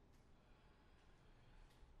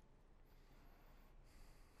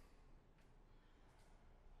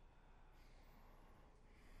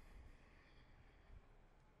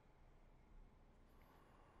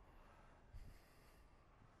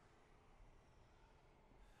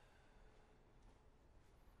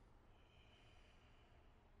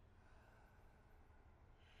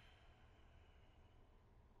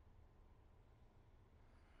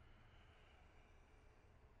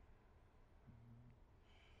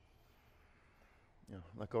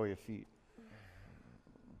 Let go of your feet.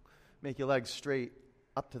 Make your legs straight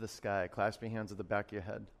up to the sky. Clasp your hands at the back of your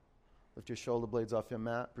head. Lift your shoulder blades off your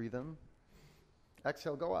mat. Breathe in.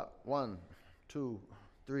 Exhale, go up. 1, 2,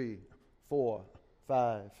 3, 4,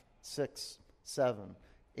 5, 6, 7,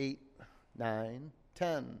 8, 9,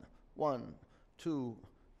 10. 1, 2,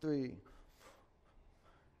 3,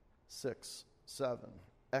 6, 7.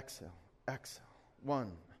 Exhale, exhale.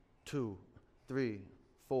 1, 2, 3,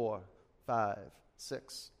 4, 5,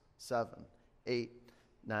 6, 7, 8,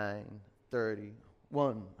 9, 30.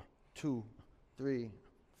 1, 2, 3,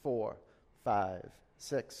 4, 5,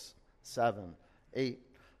 6, 7, 8,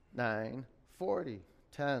 9, 40.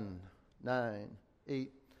 10, 9,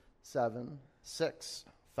 8, 7, 6,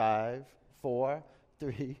 5, 4,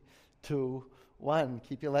 3, 2, 1.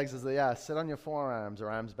 Keep your legs as they are. Sit on your forearms or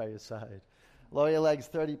arms by your side. Lower your legs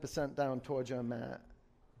 30% down towards your mat.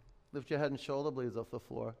 Lift your head and shoulder blades off the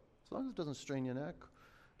floor, as long as it doesn't strain your neck.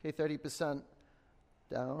 Okay, 30%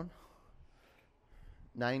 down.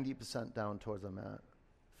 90% down towards the mat.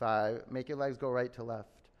 5, make your legs go right to left.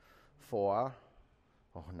 4,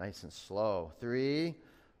 oh, nice and slow. 3,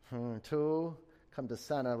 2, come to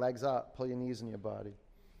center, legs up, pull your knees in your body.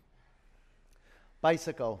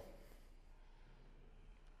 Bicycle.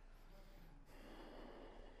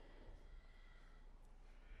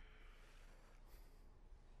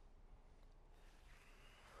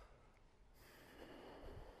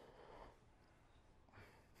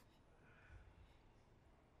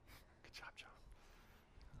 Good job, John.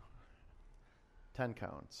 10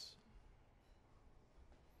 counts.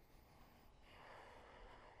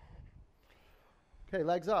 Okay,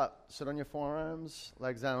 legs up. Sit on your forearms.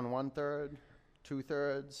 Legs down 1/3,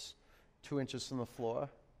 2/3, 2 inches from the floor.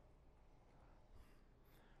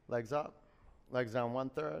 Legs up. Legs down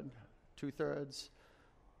 1/3, 2/3,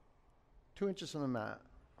 2 inches from the mat.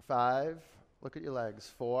 5. Look at your legs.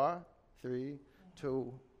 4, 3,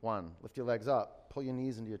 2, 1. Lift your legs up. Pull your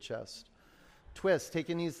knees into your chest. Twist. Take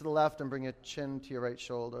your knees to the left and bring your chin to your right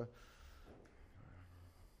shoulder.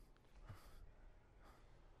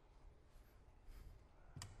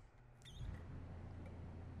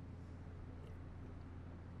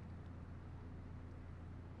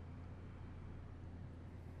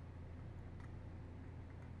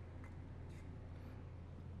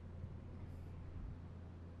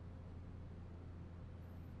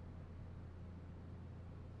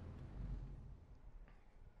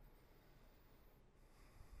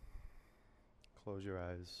 Close your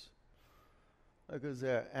eyes. Look, is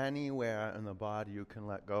there anywhere in the body you can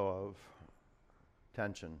let go of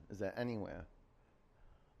tension? Is there anywhere?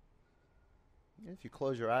 If you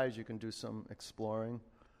close your eyes, you can do some exploring.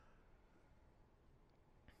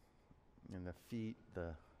 In the feet,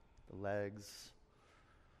 the legs.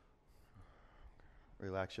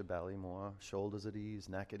 Relax your belly more. Shoulders at ease,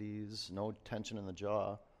 neck at ease. No tension in the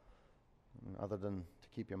jaw, other than to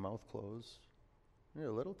keep your mouth closed. A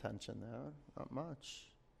little tension there, not much.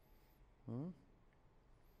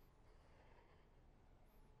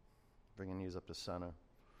 Bring your knees up to center.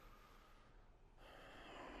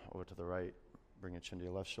 Over to the right. Bring your chin to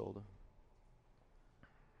your left shoulder.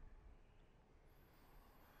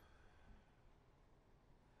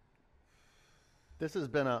 This has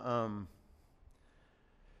been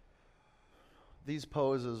these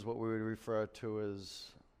poses, what we would refer to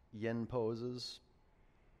as yin poses.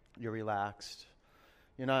 You're relaxed.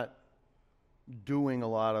 You're not doing a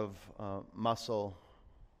lot of muscle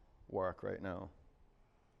work right now.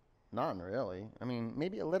 None, really. I mean,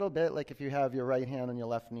 maybe a little bit, like if you have your right hand on your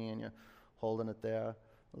left knee and you're holding it there,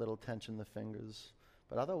 a little tension in the fingers.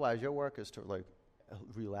 But otherwise, your work is to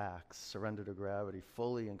relax, surrender to gravity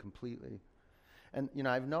fully and completely. And,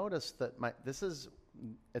 I've noticed that this is,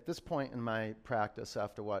 at this point in my practice,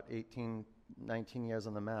 after 18, 19 years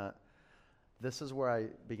on the mat, this is where I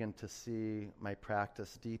begin to see my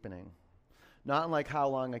practice deepening. Not in like how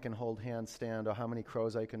long I can hold handstand or how many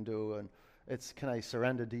crows I can do, and it's can I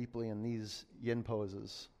surrender deeply in these yin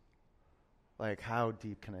poses? Like how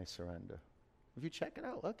deep can I surrender? If you check it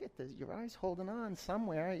out, look at this. Your eyes holding on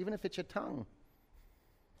somewhere, even if it's your tongue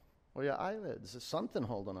or your eyelids. There's something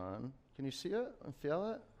holding on. Can you see it and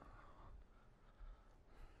feel it?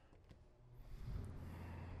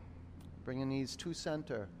 Bring your knees to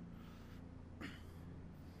center.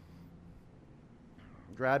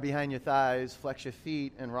 Grab behind your thighs, flex your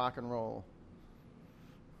feet, and rock and roll.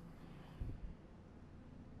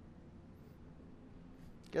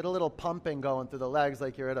 Get a little pumping going through the legs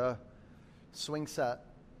like you're at a swing set,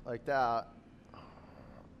 like that.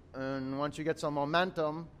 And once you get some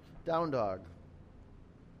momentum, down dog.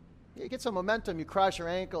 You get some momentum, you cross your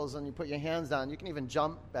ankles and you put your hands down. You can even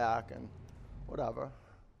jump back and whatever.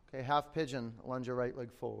 Okay, half pigeon, lunge your right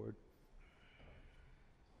leg forward.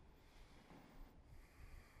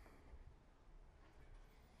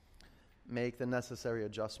 Make the necessary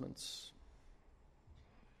adjustments.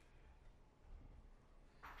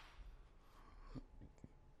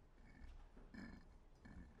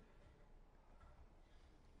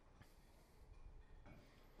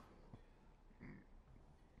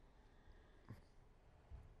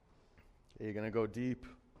 Okay, you're going to go deep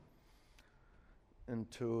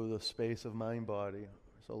into the space of mind-body.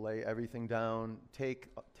 So lay everything down. Take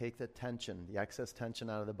the tension, the excess tension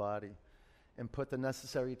out of the body, and put the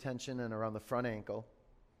necessary tension in around the front ankle,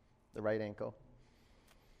 the right ankle.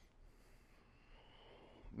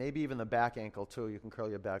 Maybe even the back ankle too. You can curl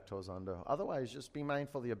your back toes under. Otherwise, just be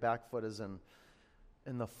mindful that your back foot is in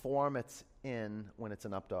the form it's in when it's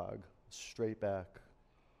an up dog. Straight back.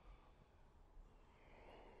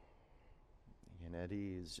 And at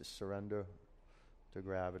ease, just surrender to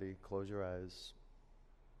gravity. Close your eyes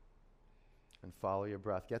and follow your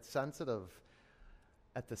breath. Get sensitive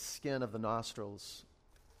at the skin of the nostrils.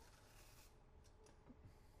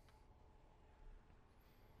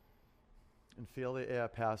 And feel the air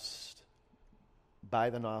pass by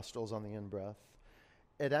the nostrils on the in-breath.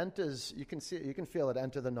 It enters, you can feel it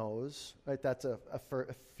enter the nose, right? That's a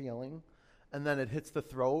feeling. And then it hits the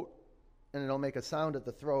throat, and it'll make a sound at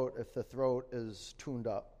the throat if the throat is tuned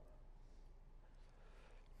up.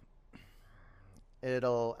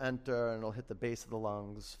 It'll enter and it'll hit the base of the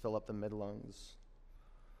lungs, fill up the mid-lungs.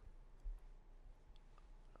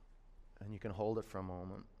 And you can hold it for a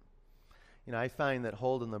moment. You know, I find that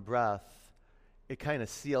holding the breath, it kind of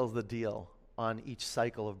seals the deal on each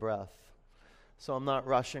cycle of breath. So I'm not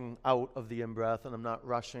rushing out of the in-breath, and I'm not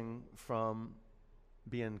rushing from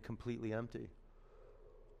being completely empty.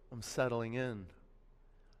 I'm settling in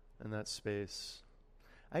that space.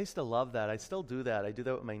 I used to love that. I still do that. I do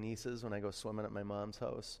that with my nieces when I go swimming at my mom's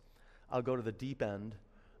house. I'll go to the deep end,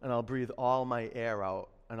 and I'll breathe all my air out,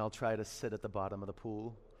 and I'll try to sit at the bottom of the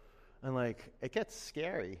pool. And it gets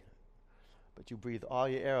scary. But you breathe all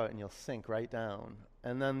your air out, and you'll sink right down.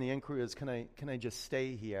 And then the inquiry is, can I just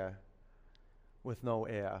stay here with no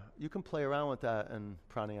air? You can play around with that in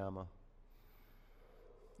pranayama.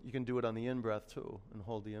 You can do it on the in-breath too, and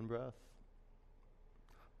hold the in-breath.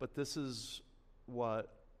 But this is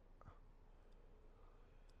what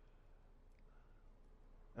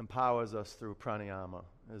empowers us through pranayama,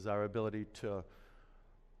 is our ability to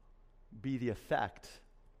be the effect.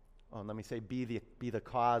 Be the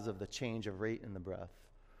cause of the change of rate in the breath,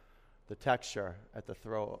 the texture at the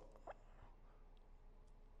throat.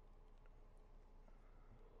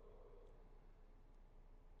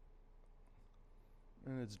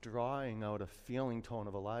 And it's drawing out a feeling tone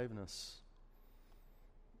of aliveness,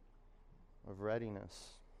 of readiness.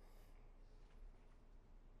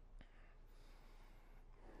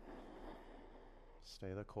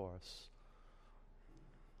 Stay the course.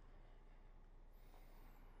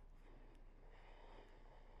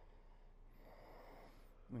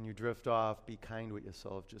 When you drift off, be kind with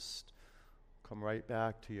yourself. Just come right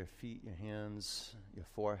back to your feet, your hands, your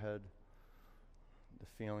forehead, the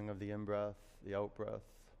feeling of the in-breath, the out-breath.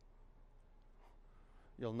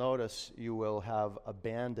 You'll notice you will have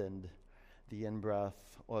abandoned the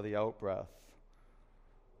in-breath or the out-breath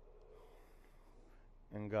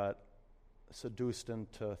and got seduced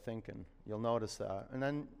into thinking. You'll notice that. And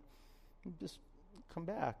then you just come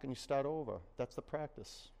back and you start over. That's the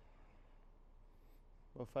practice.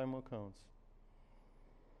 Well, 5 more counts.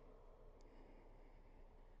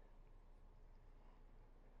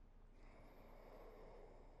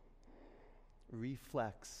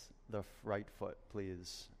 Reflex the right foot,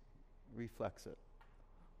 please. Reflex it.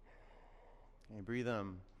 Okay, breathe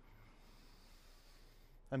in.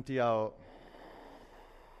 Empty out.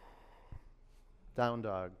 Down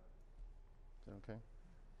dog. Is that okay?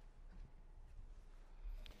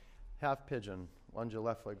 Half pigeon. Lunge your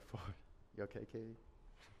left leg forward. You okay, Katie?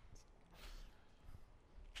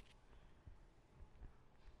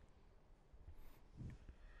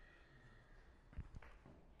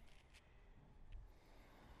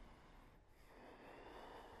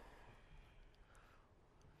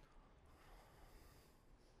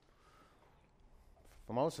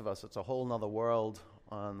 For most of us, it's a whole nother world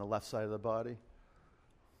on the left side of the body.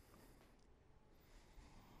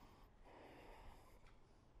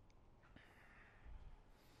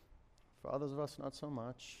 For others of us, not so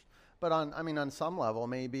much. But on some level,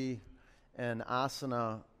 maybe in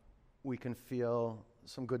asana, we can feel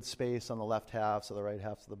some good space on the left halves or the right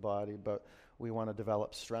halves of the body, but we want to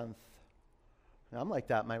develop strength. And I'm like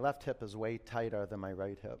that. My left hip is way tighter than my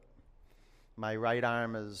right hip. My right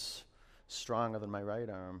arm is stronger than my right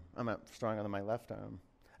arm. Stronger than my left arm.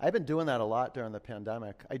 I've been doing that a lot during the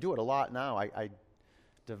pandemic. I do it a lot now. I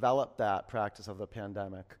developed that practice of the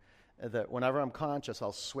pandemic. That whenever I'm conscious,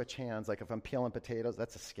 I'll switch hands. Like if I'm peeling potatoes,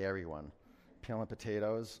 that's a scary one. Peeling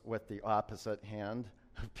potatoes with the opposite hand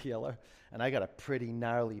peeler. And I got a pretty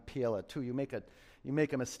gnarly peeler too. You make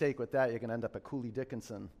a mistake with that, you can end up at Cooley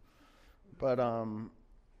Dickinson. But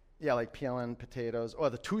yeah, like peeling potatoes. Or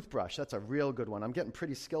the toothbrush, that's a real good one. I'm getting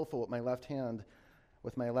pretty skillful with my left hand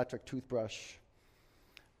with my electric toothbrush.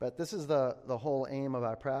 But this is the whole aim of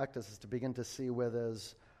our practice, is to begin to see where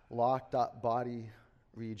there's locked up body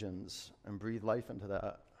regions and breathe life into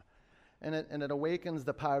that. And it awakens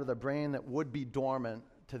the part of the brain that would be dormant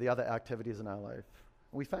to the other activities in our life.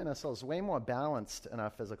 We find ourselves way more balanced in our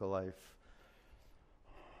physical life.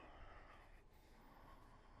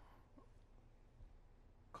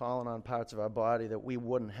 Calling on parts of our body that we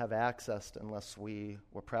wouldn't have accessed unless we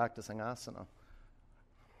were practicing asana.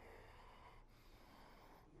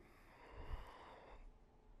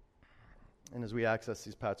 And as we access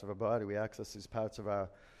these parts of our body, we access these parts of our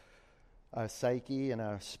psyche and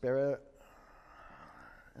our spirit.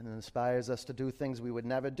 And it inspires us to do things we would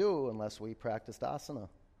never do unless we practiced asana.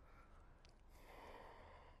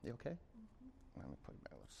 You okay? Let me put it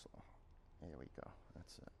back a little slow. There we go.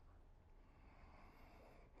 That's it.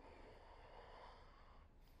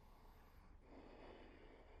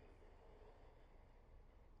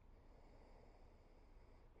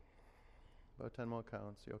 About 10 more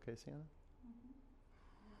counts. You okay, Sienna?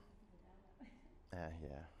 Yeah.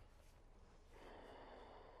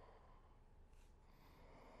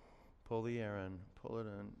 Pull the air in. Pull it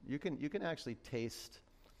in. You can actually taste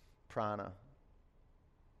prana.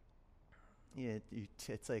 Yeah,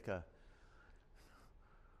 it's like a.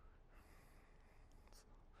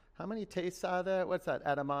 How many tastes are there? What's that?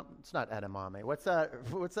 Edamame? It's not edamame. What's that?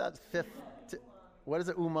 What's that fifth? What is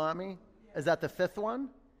it? Umami? Is that the fifth one?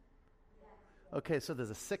 Okay, so there's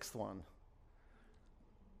a sixth one.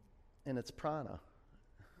 And it's prana.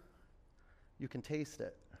 You can taste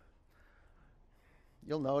it.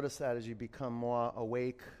 You'll notice that as you become more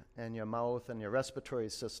awake in your mouth and your respiratory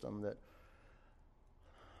system, that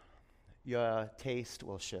your taste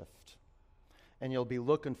will shift. And you'll be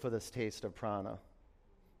looking for this taste of prana.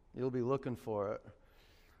 You'll be looking for it.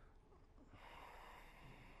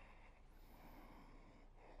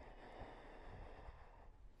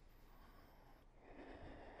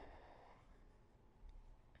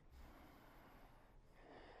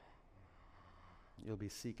 You'll be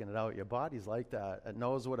seeking it out. Your body's like that. It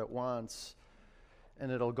knows what it wants, and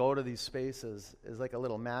it'll go to these spaces. It's like a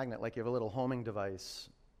little magnet, like you have a little homing device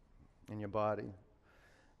in your body.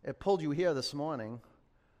 It pulled you here this morning.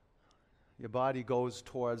 Your body goes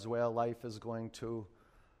towards where life is going to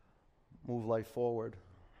move life forward.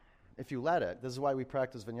 If you let it. This is why we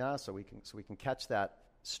practice vinyasa, so we can catch that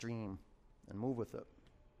stream and move with it.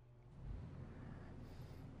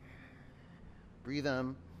 Breathe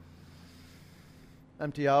in.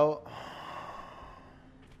 Empty out.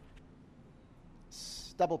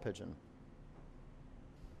 Double pigeon.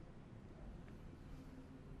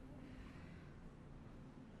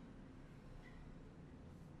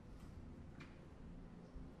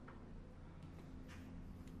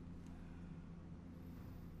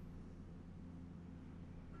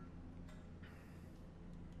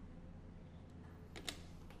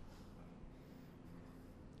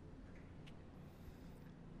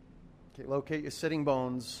 Okay, locate your sitting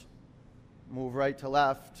bones. Move right to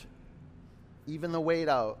left. Even the weight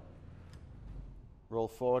out. Roll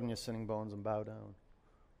forward in your sitting bones and bow down.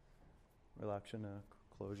 Relax your neck.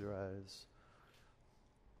 Close your eyes.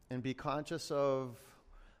 And be conscious of,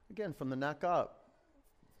 again, from the neck up.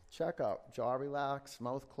 Check up. Jaw relaxed,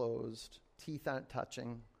 mouth closed, teeth aren't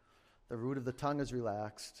touching. The root of the tongue is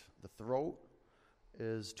relaxed. The throat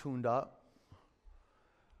is tuned up.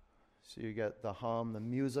 So you get the hum, the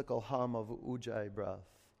musical hum of Ujjayi breath.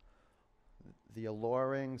 The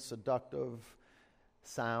alluring, seductive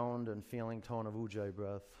sound and feeling tone of Ujjayi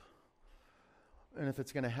breath. And if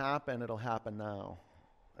it's going to happen, it'll happen now.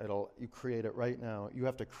 You create it right now. You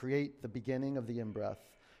have to create the beginning of the in-breath.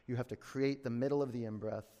 You have to create the middle of the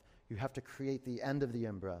in-breath. You have to create the end of the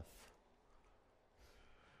in-breath.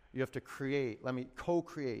 You have to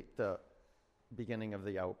co-create the beginning of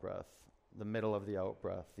the out-breath, the middle of the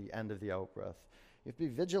out-breath, the end of the out-breath. You have to be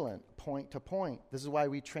vigilant, point to point. This is why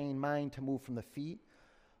we train mind to move from the feet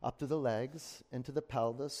up to the legs, into the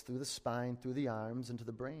pelvis, through the spine, through the arms, into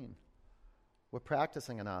the brain. We're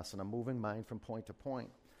practicing an asana, moving mind from point to point.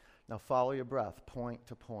 Now follow your breath, point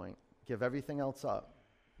to point. Give everything else up.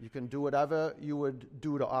 You can do whatever you would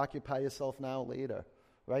do to occupy yourself now, later.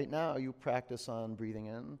 Right now, you practice on breathing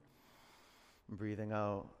in and breathing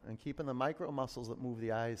out, and keeping the micro muscles that move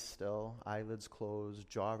the eyes still, eyelids closed,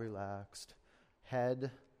 jaw relaxed, head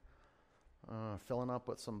filling up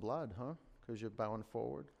with some blood, huh? Because you're bowing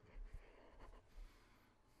forward.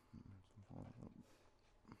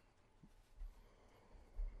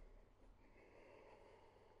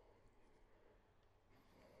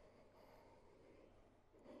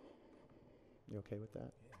 You okay with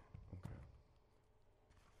that? Yeah. Okay.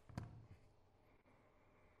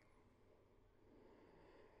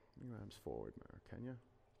 Your arms forward, Mark, can you?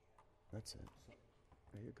 That's it.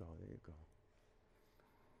 There you go, there you go.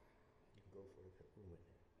 You can go for it.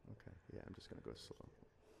 Okay, yeah, I'm just going to go slow.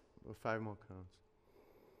 Well, 5 more counts.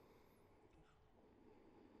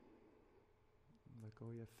 Let go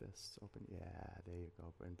of your fists. Open. Yeah, there you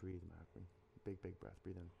go. And breathe, Mark. Big, big breath.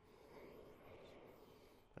 Breathe in.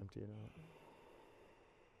 Empty it out.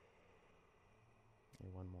 Okay,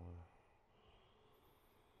 one more.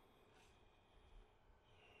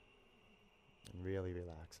 And really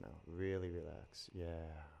relax now. Really relax. Yeah.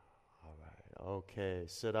 All right. Okay,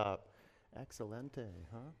 sit up. Excelente,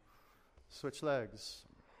 huh? Switch legs.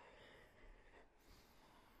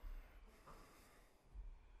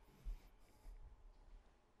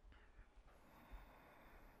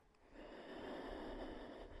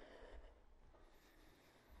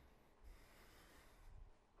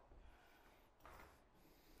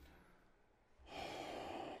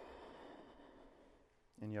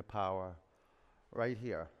 In your power, right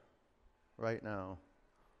here, right now.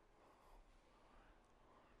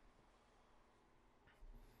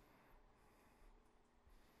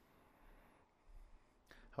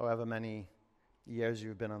 However many years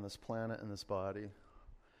you've been on this planet and this body,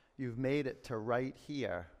 you've made it to right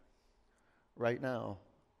here, right now.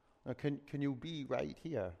 Now can you be right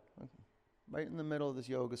here, right in the middle of this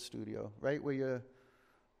yoga studio, right where your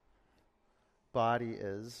body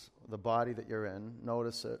is, the body that you're in,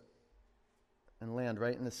 notice it, and land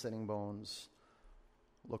right in the sitting bones.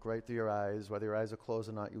 Look right through your eyes. Whether your eyes are closed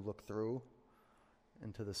or not, you look through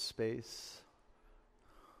into the space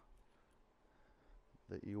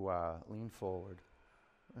that you are. Lean forward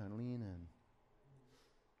and lean in.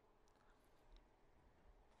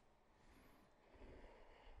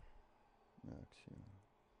 Exhale.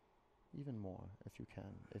 Even more, if you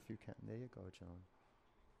can. If you can. There you go, Joan.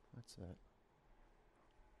 That's it.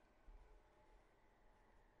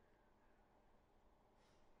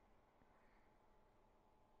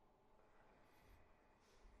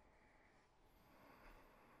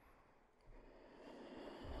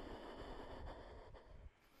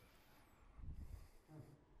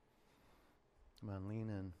 Come on, lean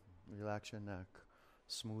in. Relax your neck.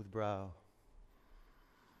 Smooth brow.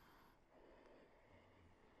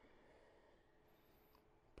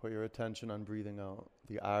 Put your attention on breathing out.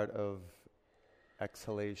 The art of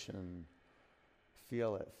exhalation.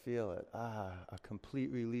 Feel it, feel it. A complete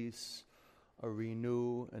release, a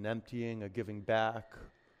renew, an emptying, a giving back.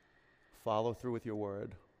 Follow through with your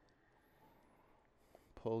word.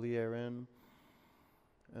 Pull the air in,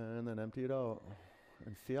 and then empty it out.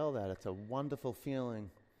 And feel that. It's a wonderful feeling.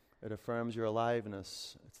 It affirms your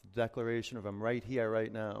aliveness. It's the declaration of I'm right here,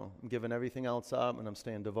 right now. I'm giving everything else up, and I'm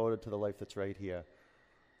staying devoted to the life that's right here.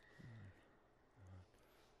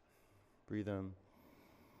 Breathe in.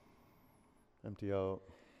 Empty out.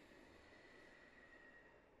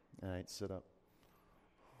 All right, sit up.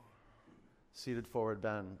 Seated forward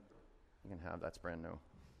bend. You can have, that's brand new.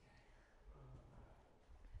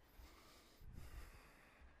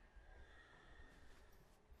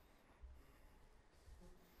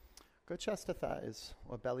 Go chest to thighs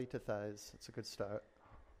or belly to thighs. It's a good start.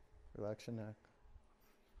 Relax your neck.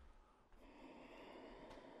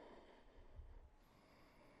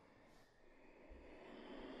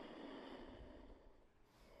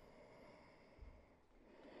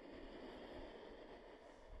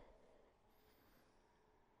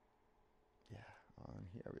 Yeah, on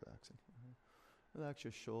here, relaxing. Relax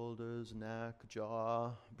your shoulders, neck,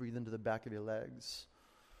 jaw. Breathe into the back of your legs.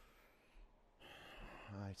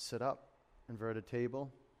 All right, sit up, inverted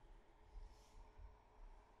table.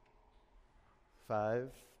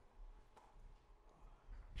 5,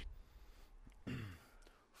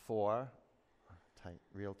 4, tight,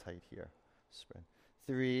 real tight here. Spread.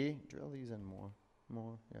 3, drill these in more.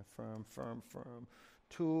 Yeah, firm.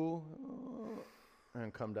 2,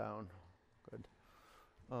 and come down. Good.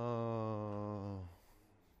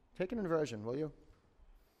 Take an inversion, will you?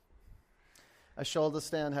 A shoulder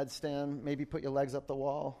stand, headstand. Maybe put your legs up the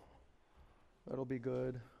wall. That'll be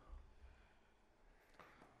good.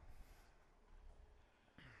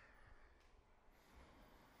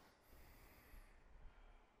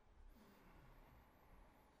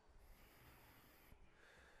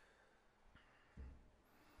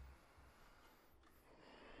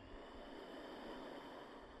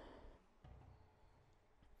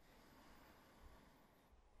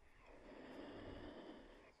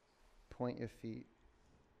 Point your feet.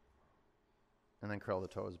 And then curl the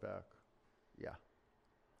toes back. Yeah.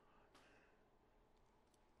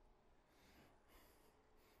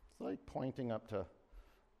 It's like pointing up to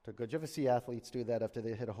good. Do you ever see athletes do that after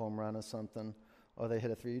they hit a home run or something? Or they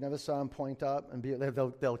hit a three? You never saw them point up and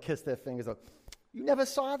they'll kiss their fingers. You never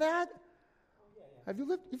saw that? Have you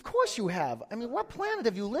lived? Of course you have. I mean, what planet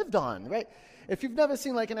have you lived on, right? If you've never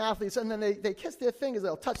seen like an athlete, and then they kiss their fingers,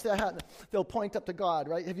 they'll touch their hat, and they'll point up to God,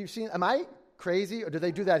 right? Have you seen, am I crazy, or do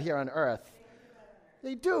they do that here on earth?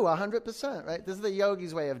 They do, 100%, right? This is the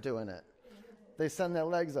yogi's way of doing it. They send their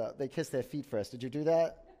legs up. They kiss their feet first. Did you do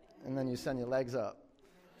that? And then you send your legs up.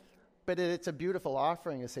 But it's a beautiful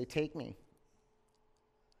offering to say, take me.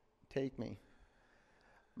 Take me.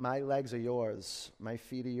 My legs are yours. My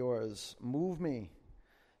feet are yours. Move me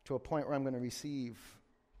to a point where I'm going to receive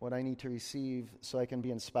what I need to receive so I can be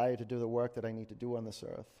inspired to do the work that I need to do on this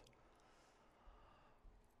earth.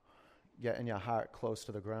 Get in your heart close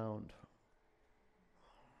to the ground.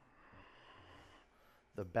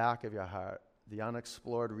 The back of your heart, the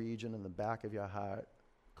unexplored region in the back of your heart,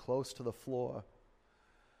 close to the floor.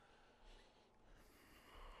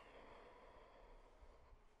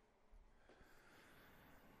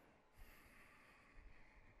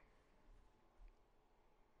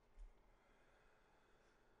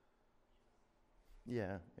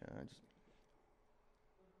 Yeah.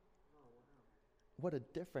 What a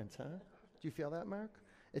difference, huh? Do you feel that, Mark?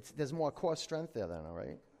 There's more core strength there then, all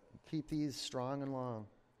right? Keep these strong and long.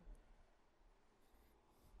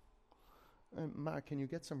 And Mark, can you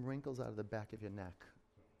get some wrinkles out of the back of your neck?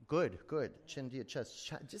 Good. Chin to your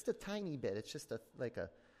chest. Just a tiny bit. It's just like a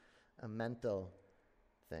mental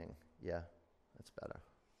thing. Yeah, that's better.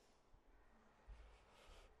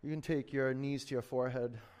 You can take your knees to your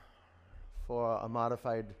forehead for a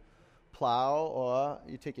modified plow, or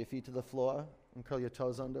you take your feet to the floor and curl your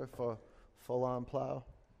toes under for full-on plow.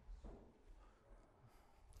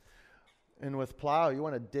 And with plow, you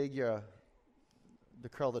want to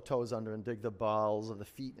curl the toes under and dig the balls of the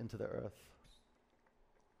feet into the earth.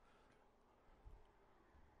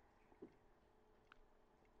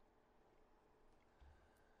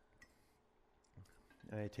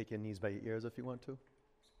 And take your knees by your ears if you want to.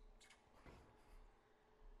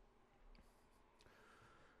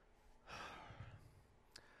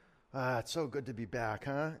 It's so good to be back,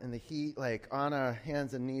 huh? In the heat, like on our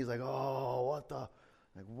hands and knees, like, oh, what the?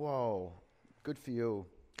 Like, whoa. Good for you.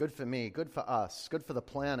 Good for me. Good for us. Good for the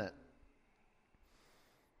planet.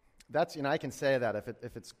 That's, I can say that.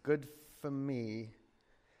 If it's good for me,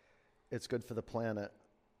 it's good for the planet.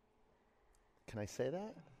 Can I say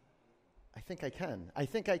that? I think I can.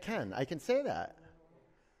 I can say that.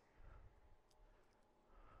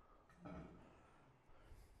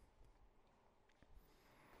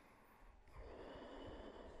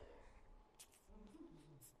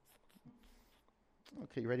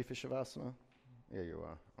 Okay, you ready for Shavasana? Yeah, you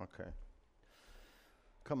are. Okay.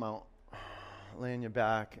 Come out. Lay on your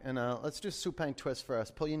back. And let's do supine twist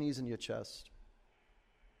first. Pull your knees into your chest.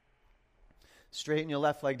 Straighten your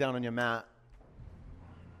left leg down on your mat.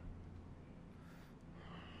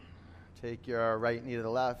 Take your right knee to the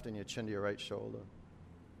left and your chin to your right shoulder.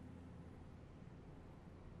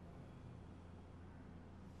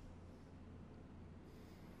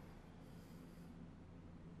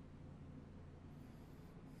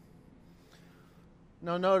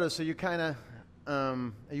 Now notice, are you are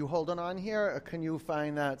you holding on here, or can you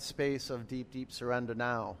find that space of deep, deep surrender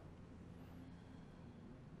now?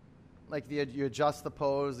 Like you adjust the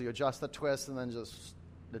pose, you adjust the twist, and then just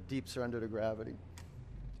the deep surrender to gravity.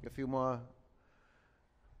 Take a few more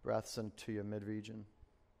breaths into your mid-region.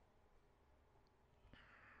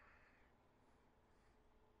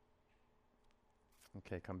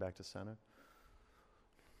 Okay, come back to center.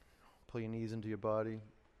 Pull your knees into your body.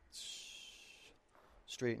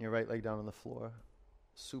 Straighten your right leg down on the floor.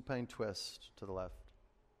 Supine twist to the left.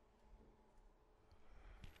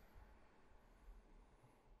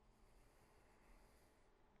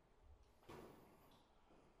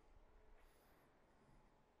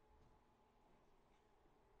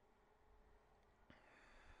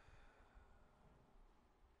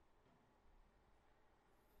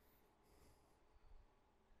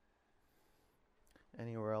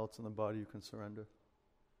 Anywhere else in the body you can surrender?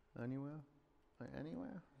 Anywhere?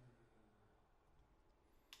 Anywhere?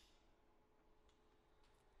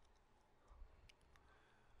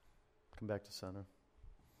 Come back to center.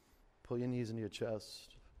 Pull your knees into your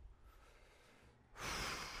chest.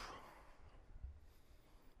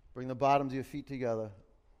 Bring the bottoms of your feet together.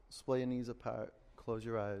 Splay your knees apart. Close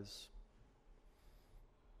your eyes.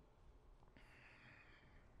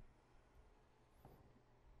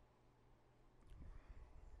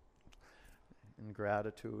 in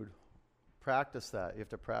gratitude. Practice that. You have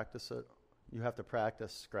to practice it. You have to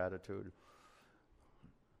practice gratitude.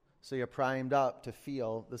 So you're primed up to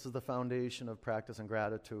feel. This is the foundation of practice and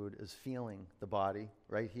gratitude, is feeling the body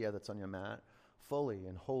right here that's on your mat, fully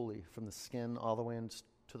and wholly, from the skin all the way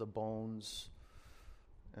to the bones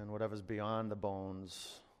and whatever's beyond the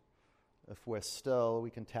bones. If we're still,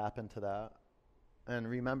 we can tap into that and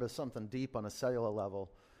remember something deep on a cellular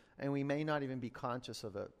level. And we may not even be conscious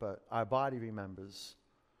of it, but our body remembers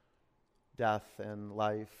death and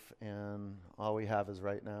life, and all we have is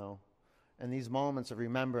right now. And these moments of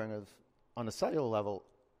remembering of, on a cellular level,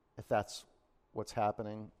 if that's what's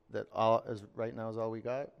happening, that all is right now is all we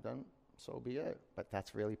got, then so be it. But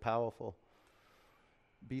that's really powerful.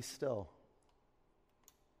 Be still.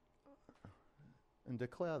 And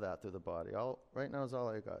declare that through the body. Right now is all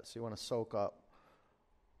I got. So you want to soak up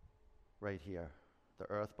right here. The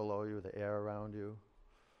earth below you, the air around you,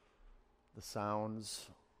 the sounds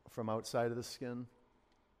from outside of the skin.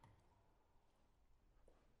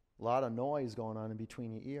 A lot of noise going on in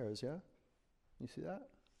between your ears, yeah? You see that?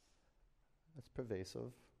 That's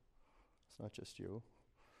pervasive. It's not just you.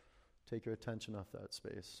 Take your attention off that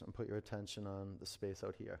space and put your attention on the space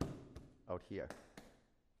out here. Out here.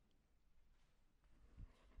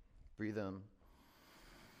 Breathe in.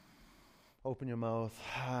 Open your mouth.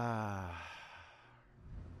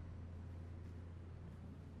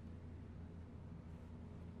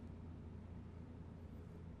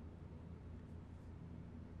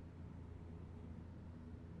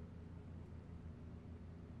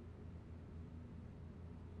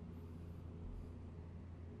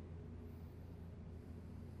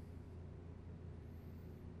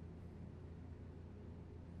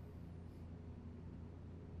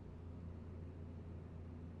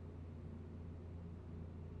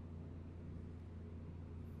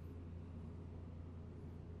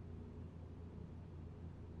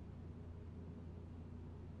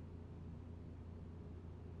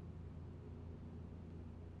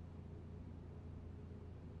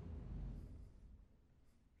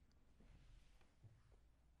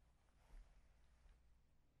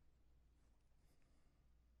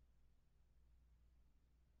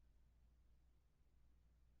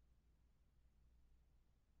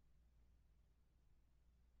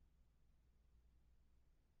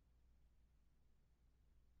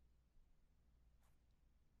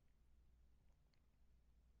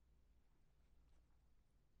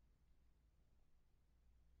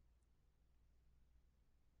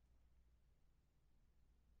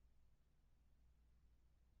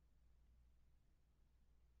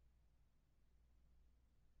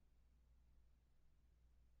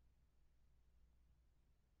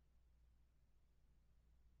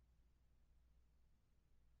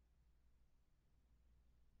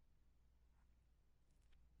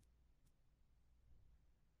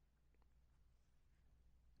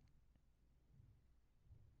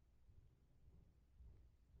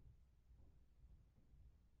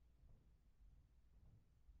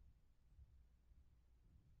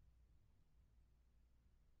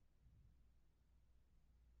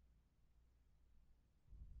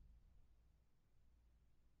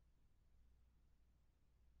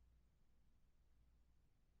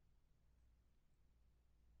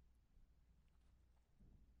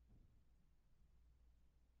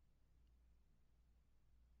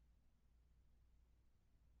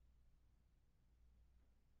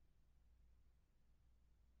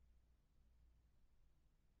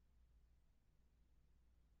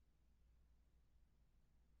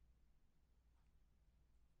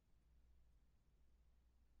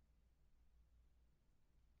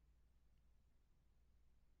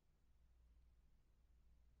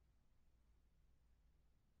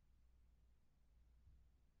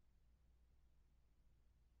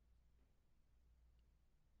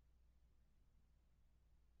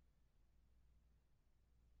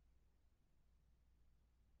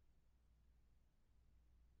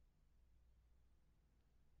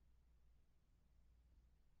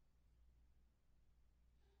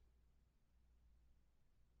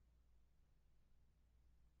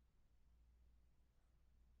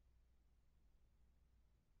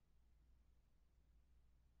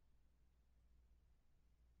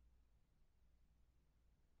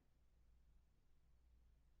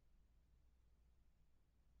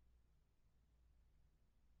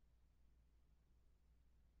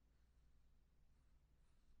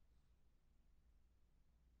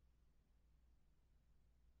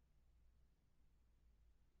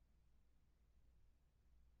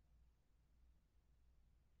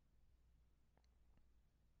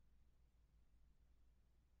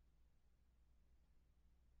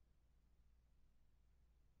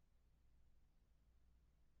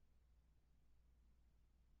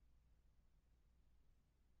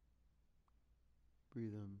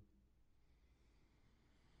 Breathe in.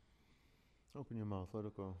 Open your mouth. Let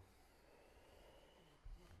it go.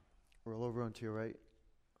 Roll over onto your right.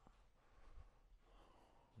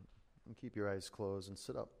 And keep your eyes closed and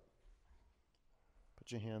sit up.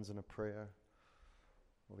 Put your hands in a prayer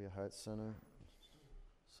over your heart center.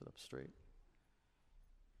 Sit up straight.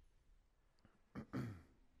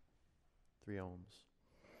 3 ohms.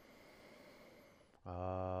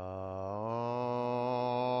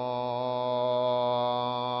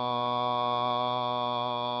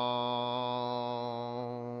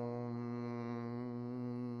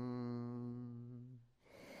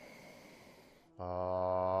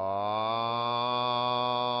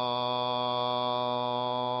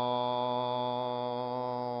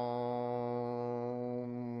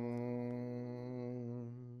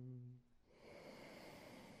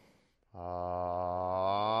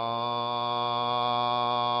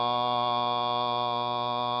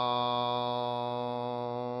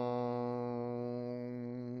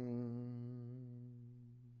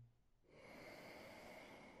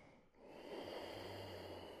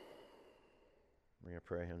 Bring your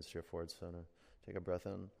prayer hands to your forehead center. Take a breath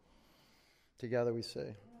in. Together we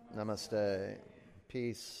say, Namaste.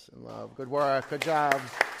 Peace and love. Good work. Good job.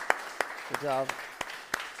 Good job.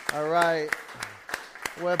 All right.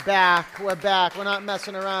 We're back. We're back. We're not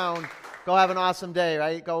messing around. Go have an awesome day,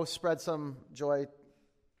 right? Go spread some joy.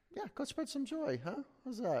 Yeah, go spread some joy, huh?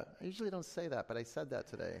 How's that? I usually don't say that, but I said that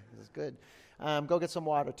today. This is good. Go get some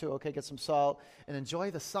water, too, okay? Get some salt. And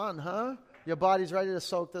enjoy the sun, huh? Your body's ready to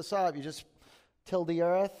soak this up. You just till the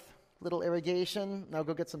earth, little irrigation. Now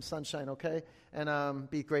go get some sunshine, okay? And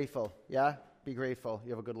be grateful, yeah? Be grateful. You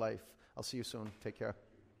have a good life. I'll see you soon. Take care.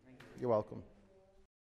 You're welcome.